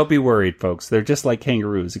worried. Don't be worried, folks. They're just like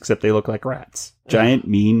kangaroos, except they look like rats. Giant,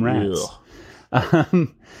 mean rats.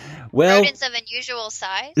 Rodents of unusual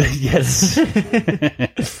size? Yes.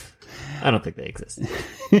 I don't think they exist.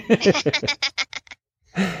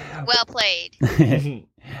 Well played.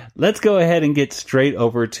 Let's go ahead and get straight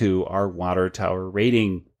over to our water tower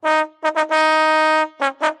rating.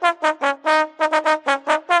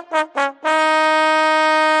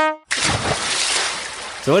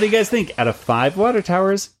 So what do you guys think? Out of 5 water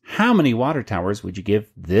towers, how many water towers would you give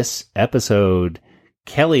this episode?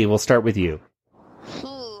 Kelly, we'll start with you.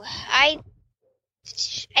 Ooh, I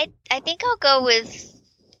think I'll go with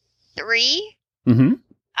 3. Mm-hmm.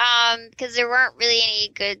 Because there weren't really any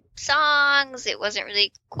good songs. It wasn't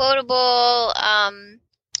really quotable. I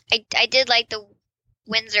did like the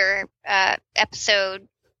Windsor episode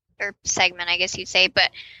or segment, I guess you'd say, but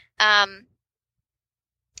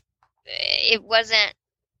it wasn't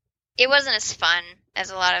as fun as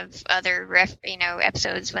a lot of other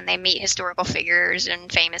episodes when they meet historical figures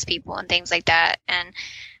and famous people and things like that. And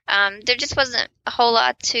there just wasn't a whole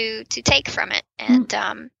lot to take from it. And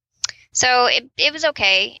so it was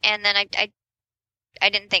okay. And then I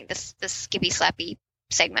didn't think this Skippy Slappy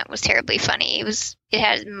segment was terribly funny. It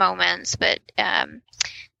had moments, but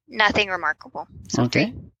nothing remarkable. So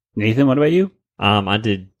okay. 3. Nathan, what about you? I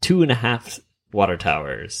did 2.5 water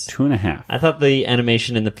towers. 2.5. I thought the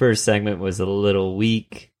animation in the first segment was a little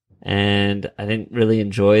weak, and I didn't really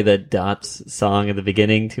enjoy the Dots song at the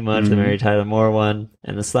beginning too much, the Mary Tyler Moore one,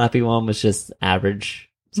 and the Slappy one was just average.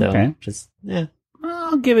 So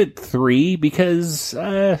I'll give it 3 because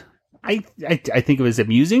I think it was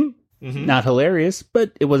amusing, not hilarious,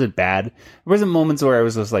 but it wasn't bad. There wasn't moments where I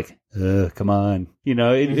was just like, come on.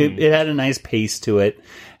 It had a nice pace to it,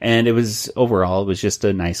 and it was just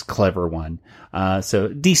a nice, clever one. So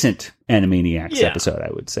decent Animaniacs episode, I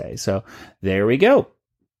would say. So there we go.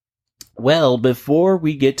 Well, before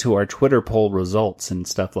we get to our Twitter poll results and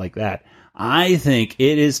stuff like that, I think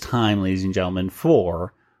it is time, ladies and gentlemen,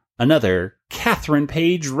 for another Catherine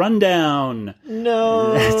Page rundown.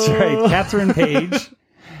 No. That's right. Catherine Page.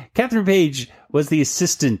 Catherine Page was the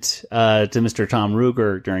assistant to Mr. Tom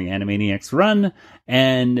Ruger during Animaniacs' run.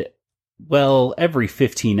 And, well, every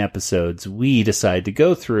 15 episodes, we decide to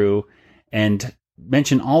go through and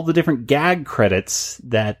mention all the different gag credits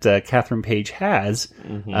that Catherine Page has.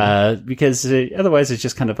 Because otherwise it's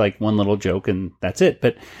just kind of like one little joke and that's it.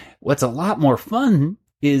 But what's a lot more fun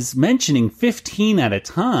is mentioning 15 at a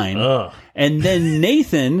time, and then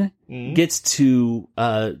Nathan gets to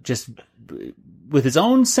just with his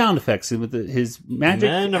own sound effects and with his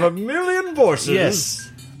magic man of a million voices.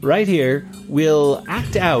 Yes, right here, will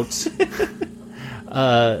act out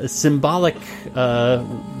a symbolic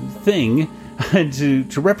thing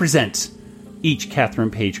to represent each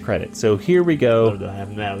Catherine Page credit. So here we go.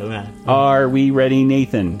 Are we ready,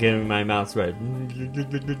 Nathan? Getting my mouth ready.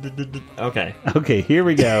 Okay. Okay, here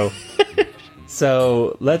we go.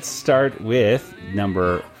 So let's start with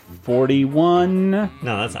number 41. No,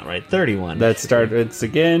 that's not right. 31. Let's start once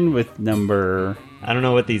again with number... I don't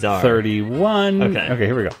know what these are. 31. Okay,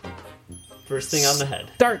 here we go. First thing on the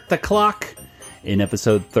head. Start the clock. In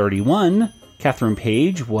episode 31, Catherine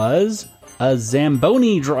Page was a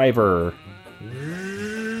Zamboni driver.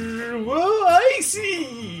 Whoa, I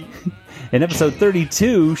see. In episode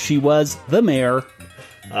 32, she was the mayor.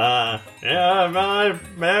 I'm a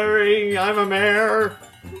mayor.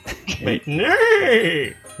 Wait,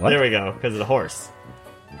 nay. What? There we go, because of the horse.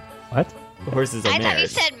 What? The horse is a I mayor. thought you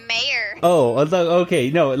said mayor. Oh, okay.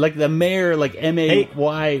 No, like the mayor, like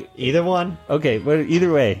M-A-Y. Either one. Okay, but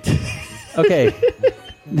either way. Okay.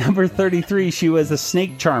 Number 33, she was a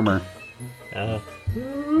snake charmer.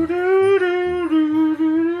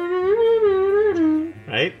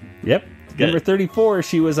 Right? Yep. Good. Number 34,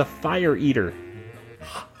 she was a fire eater.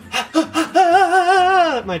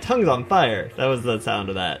 My tongue's on fire. That was the sound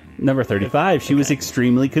of that. Number 35, she was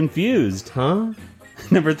extremely confused. Huh?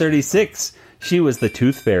 Number 36, she was the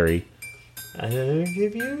tooth fairy. I'll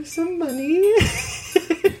give you some money.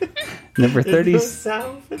 Number 30.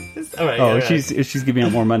 She's giving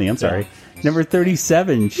out more money. I'm sorry. Yeah. Number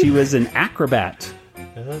 37, she was an acrobat.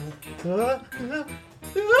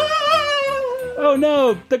 Oh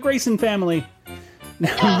no, the Grayson family.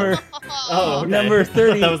 Number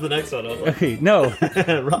 30. That was the next one. Okay, no.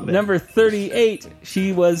 Number 38,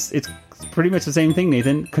 it's pretty much the same thing,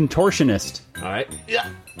 Nathan. Contortionist. All right. Yeah.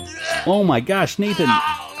 Oh my gosh, Nathan.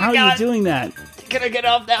 How are you doing that? Can I get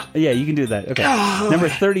off now? Yeah, you can do that. Okay. Number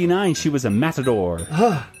 39, she was a matador.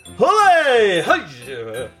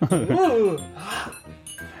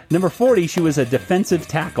 Number 40, she was a defensive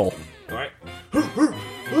tackle. All right.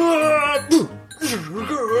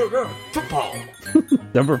 Football.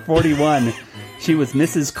 Number 41, she was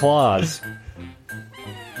Mrs. Claus.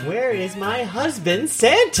 Where is my husband,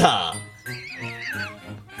 Santa?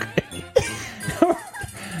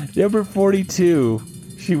 Number 42,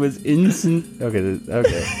 she was Okay.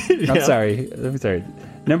 I'm sorry.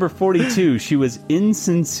 Number 42, she was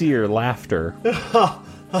insincere laughter.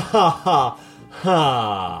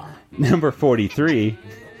 Number 43,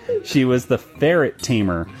 she was the ferret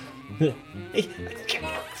tamer.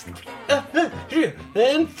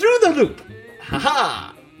 And through the loop.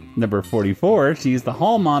 Ha-ha. Number 44, she's the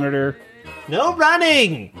hall monitor. No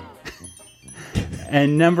running.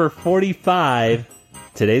 And number 45,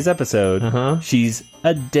 today's episode, she's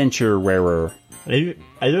a denture wearer. I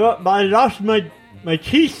lost my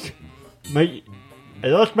teeth. I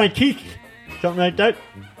lost my teeth. Something like that.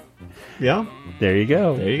 Yeah. There you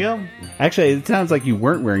go. Actually, it sounds like you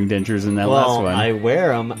weren't wearing dentures in that last one. I wear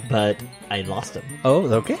them, but I lost them. Oh,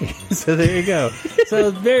 okay. So there you go.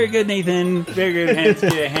 So very good, Nathan. Very good.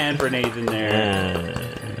 A hand for Nathan there.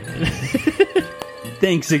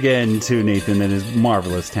 Thanks again to Nathan and his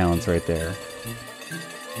marvelous talents right there.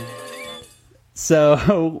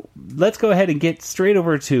 So let's go ahead and get straight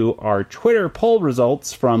over to our Twitter poll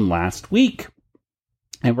results from last week.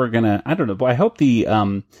 And we're going to, I don't know, but I hope the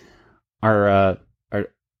our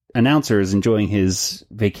announcer is enjoying his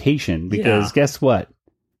vacation because guess what?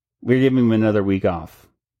 We're giving him another week off.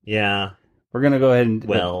 Yeah. We're going to go ahead and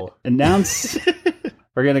announce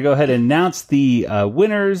we're going to go ahead and announce the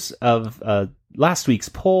winners of last week's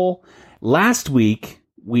poll. Last week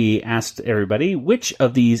we asked everybody which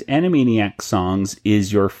of these Animaniacs songs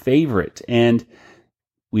is your favorite, and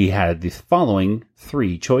we had the following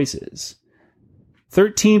three choices.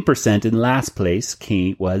 13% in last place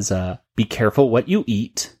was Be Careful What You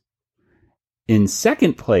Eat. In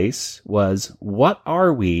second place was What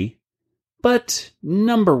Are We? But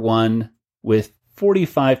number one with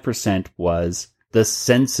 45% was The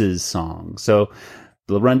Senses song. So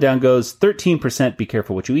the rundown goes 13% Be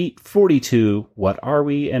Careful What You Eat, 42% What Are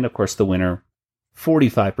We? And of course the winner,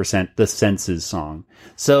 45% The Senses song.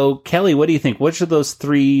 So Kelly, what do you think? Which of those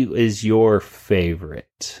three is your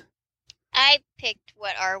favorite? I picked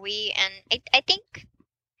What Are We? And I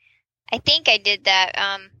think I did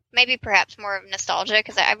that, maybe perhaps more of nostalgia,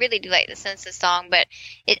 because I really do like the Senses song, but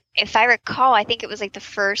if I recall, I think it was like the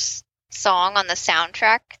first song on the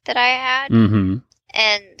soundtrack that I had. Mm-hmm.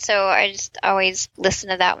 And so I just always listen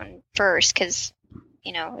to that one first, because,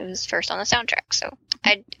 it was first on the soundtrack. So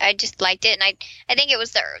I just liked it, and I think it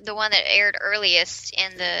was the one that aired earliest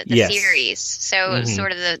in the series. So it was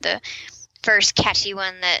sort of the first catchy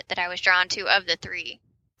one that I was drawn to of the three.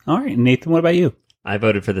 All right, Nathan, what about you? I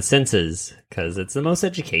voted for The Senses because it's the most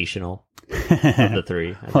educational of the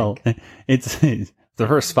three. I think. It's the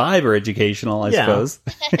first 5 are educational, I suppose,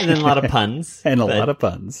 and then a lot of puns, and a lot of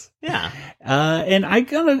puns. Yeah, and I'm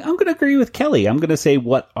gonna agree with Kelly. I'm gonna say,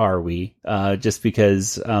 what are we? Just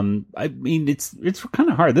because I mean it's kind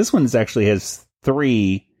of hard. This one actually has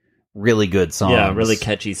 3 really good songs. Yeah, really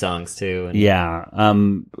catchy songs too. And... Yeah,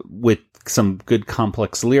 with some good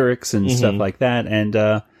complex lyrics and stuff like that.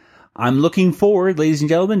 And I'm looking forward, ladies and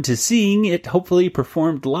gentlemen, to seeing it hopefully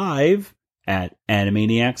performed live at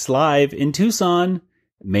Animaniacs Live in Tucson,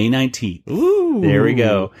 May 19th. Ooh. There we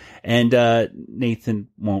go. And Nathan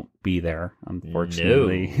won't be there,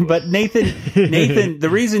 unfortunately. No. But Nathan, the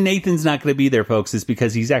reason Nathan's not going to be there, folks, is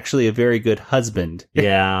because he's actually a very good husband.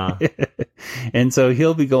 Yeah. And so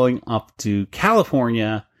he'll be going up to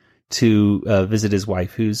California to visit his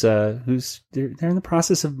wife, who's they're in the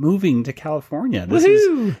process of moving to California.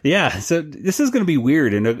 So this is going to be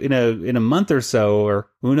weird in a month or so, or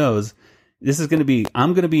who knows. I'm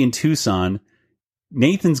going to be in Tucson.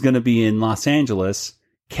 Nathan's going to be in Los Angeles.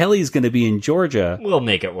 Kelly's going to be in Georgia. We'll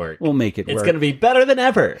make it work. It's going to be better than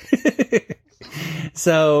ever.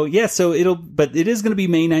 So but it is going to be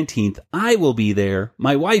May 19th. I will be there.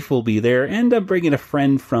 My wife will be there. And I'm bringing a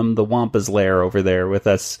friend from the Wampa's Lair over there with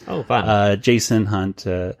us. Oh, fun. Jason Hunt.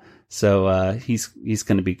 So he's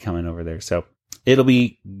going to be coming over there. So it'll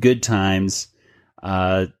be good times.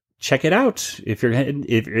 Check it out. If you're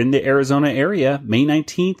in the Arizona area, May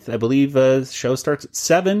 19th, I believe the show starts at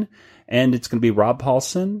 7, and it's going to be Rob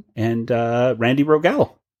Paulson and Randy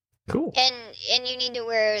Rogel. Cool. And you need to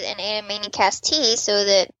wear an Animaniacast tee so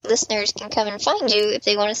that listeners can come and find you if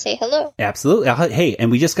they want to say hello. Absolutely. Hey,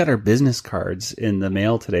 and we just got our business cards in the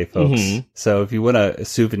mail today, folks. So if you want a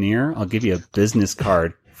souvenir, I'll give you a business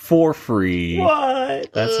card for free.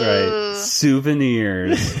 What? That's right.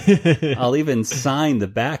 Souvenirs. I'll even sign the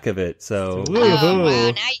back of it. So, wow, now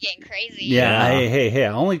you're getting crazy. Yeah. Hey,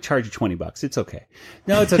 I'll only charge you $20. It's okay.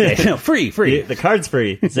 No, it's okay. No, free. The card's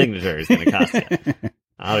free. Signature is going to cost you.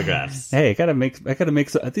 Autographs. Hey, I gotta make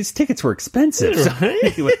these tickets were expensive. So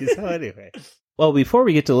anyway. Well, before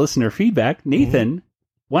we get to listener feedback, Nathan,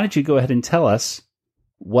 why don't you go ahead and tell us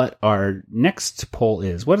what our next poll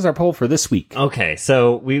is? What is our poll for this week? Okay,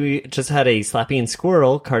 so we just had a Slappy and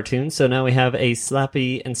Squirrel cartoon, so now we have a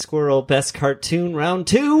Slappy and Squirrel Best Cartoon Round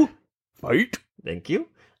 2. Fight. Thank you.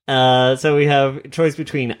 So we have a choice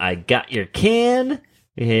between I Got Your Can,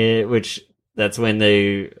 which that's when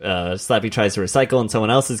Slappy tries to recycle in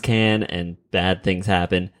someone else's can and bad things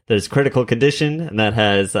happen. There's Critical Condition, and that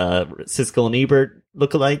has Siskel and Ebert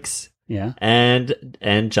lookalikes. Yeah. And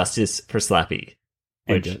Justice for Slappy.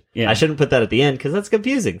 Which I shouldn't put that at the end because that's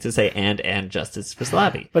confusing to say and Justice for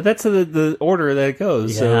Slappy. But that's the order that it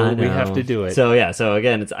goes, so we have to do it. So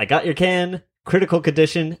again, it's I Got Your Can, Critical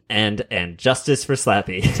Condition, and Justice for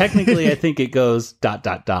Slappy. Technically, I think it goes ...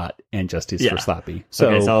 and Justice for Slappy. So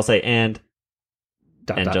I'll say and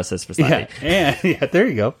Justice for Slappy. Yeah, there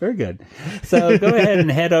you go. Very good. So go ahead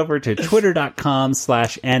and head over to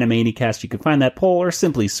twitter.com/Animaniacast. You can find that poll, or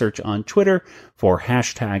simply search on Twitter for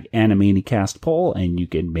 #Animaniacast poll, and you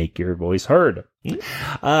can make your voice heard.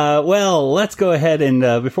 Well, let's go ahead and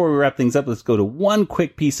before we wrap things up, let's go to one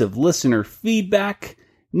quick piece of listener feedback.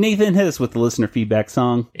 Nathan, hit us with the listener feedback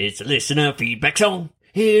song. It's a listener feedback song.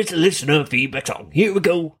 Here's a listener feedback song. Here we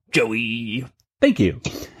go, Joey. Thank you.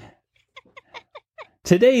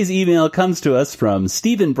 Today's email comes to us from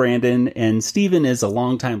Stephen Brandon, and Stephen is a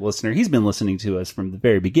longtime listener. He's been listening to us from the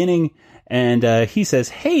very beginning, and he says,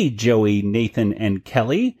 "Hey, Joey, Nathan, and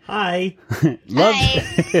Kelly. Hi.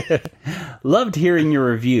 Loved hearing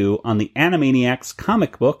your review on the Animaniacs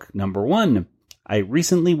comic book #1. I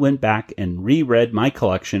recently went back and reread my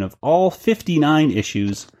collection of all 59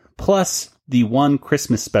 issues, plus the one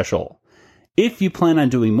Christmas special. If you plan on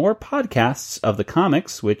doing more podcasts of the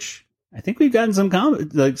comics, which I think we've gotten some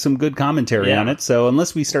good commentary on it. So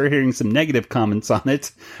unless we start hearing some negative comments on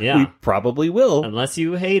it, we probably will. Unless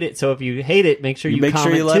you hate it. So if you hate it, make sure you let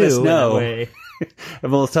us know.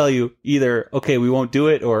 And we'll tell you either, okay, we won't do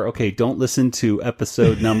it, or okay, don't listen to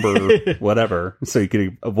episode number whatever, so you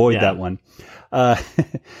can avoid that one.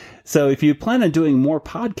 So if you plan on doing more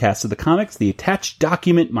podcasts of the comics, the attached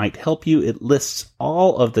document might help you. It lists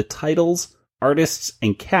all of the titles, artists,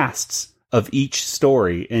 and casts of each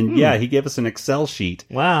story. And he gave us an Excel sheet.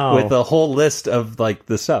 Wow. With a whole list of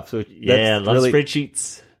the stuff. So love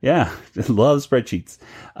spreadsheets. Yeah, love spreadsheets.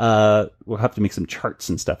 We'll have to make some charts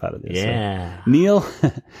and stuff out of this. Yeah. So. Neil,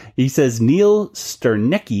 he says, Neil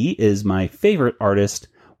Sternecki is my favorite artist.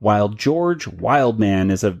 while George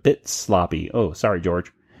Wildman is a bit sloppy. Oh, sorry,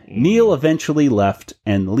 George. Neil eventually left,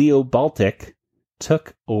 and Leo Baltic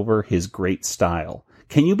took over his great style.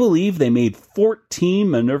 Can you believe they made 14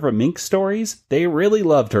 Minerva Mink stories? They really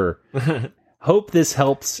loved her. Hope this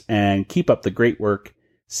helps, and keep up the great work,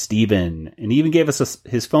 Stephen. And he even gave us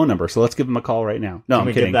his phone number, so let's give him a call right now. No, Can I'm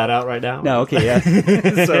we kidding. give that out right now? No, okay, yeah.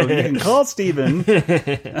 So you can call Stephen.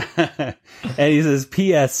 And he says,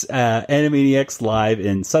 P.S. Animaniacs Live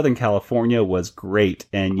in Southern California was great.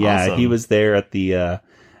 And yeah, Awesome. he was there at the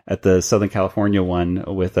Southern California one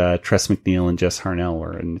with Tress MacNeille and Jess Harnell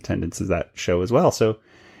were in attendance of that show as well. So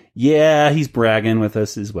yeah, he's bragging with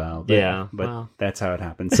us as well. But, but that's how it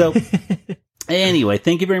happened. So anyway,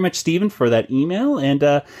 thank you very much, Stephen, for that email. And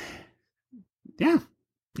if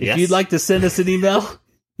you'd like to send us an email,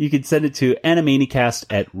 you can send it to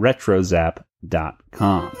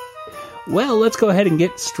animaniacast@retrozap.com. Well, let's go ahead and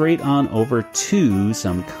get straight on over to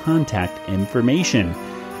some contact information.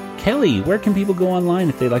 Kelly, where can people go online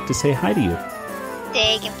if they'd like to say hi to you?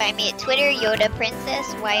 They can find me at Twitter, Yoda Princess,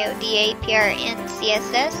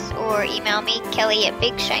 YODAPRNCSS, or email me,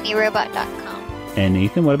 Kelly@BigShinyRobot.com. And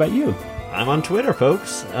Nathan, what about you? I'm on Twitter,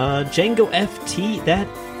 folks. Django FT,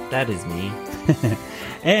 that is me.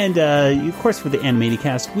 And, of course, for the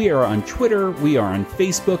Animaticast, we are on Twitter, we are on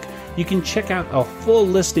Facebook. You can check out a full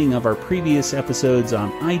listing of our previous episodes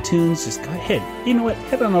on iTunes. Just go ahead. You know what?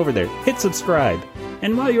 Head on over there. Hit subscribe.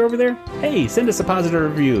 And while you're over there, hey, send us a positive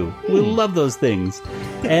review. We love those things.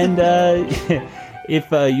 And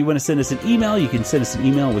if you want to send us an email, you can send us an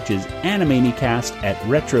email, which is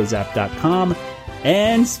animaniacast@retrozap.com.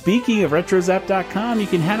 And speaking of retrozap.com, you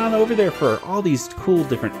can head on over there for all these cool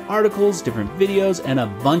different articles, different videos, and a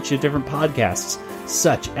bunch of different podcasts,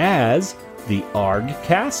 such as the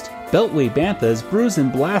ArgCast, Beltway Banthas, Brews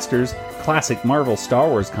and Blasters, Classic Marvel Star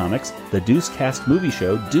Wars Comics, The Deucecast Movie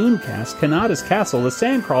Show, Dunecast, Kanata's Castle, The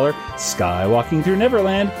Sandcrawler, Skywalking Through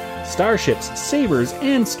Neverland, Starships, Sabers,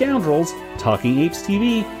 and Scoundrels, Talking Apes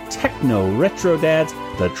TV, Techno Retro Dads,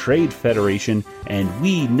 The Trade Federation, and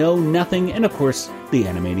We Know Nothing, and of course, the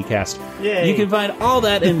Animaticast. Yay. You can find all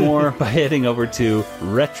that and more by heading over to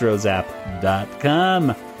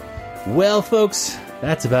retrozap.com. Well, folks,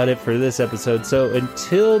 that's about it for this episode. So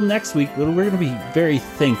until next week, we're going to be very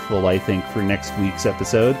thankful, I think, for next week's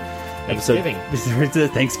episode. Thanksgiving. It's a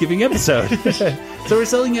Thanksgiving episode. So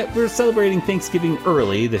we're celebrating Thanksgiving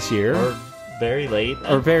early this year. Or very late.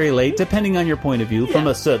 Or very late, depending on your point of view, from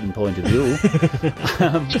a certain point of view.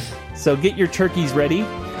 So get your turkeys ready.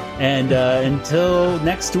 And until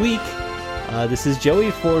next week, this is Joey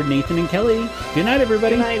for Nathan and Kelly. Good night,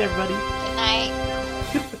 everybody. Good night, everybody. Good night.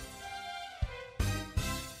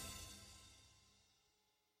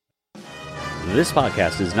 This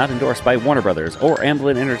podcast is not endorsed by Warner Brothers or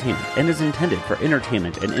Amblin Entertainment and is intended for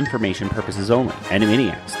entertainment and information purposes only.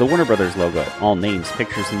 Animaniacs, the Warner Brothers logo, all names,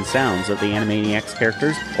 pictures, and sounds of the Animaniacs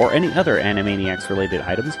characters or any other Animaniacs-related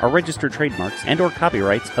items are registered trademarks and or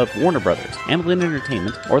copyrights of Warner Brothers, Amblin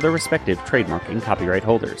Entertainment, or their respective trademark and copyright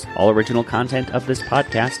holders. All original content of this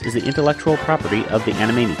podcast is the intellectual property of the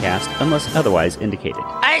Animaniacast unless otherwise indicated.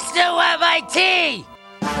 I still have my tea!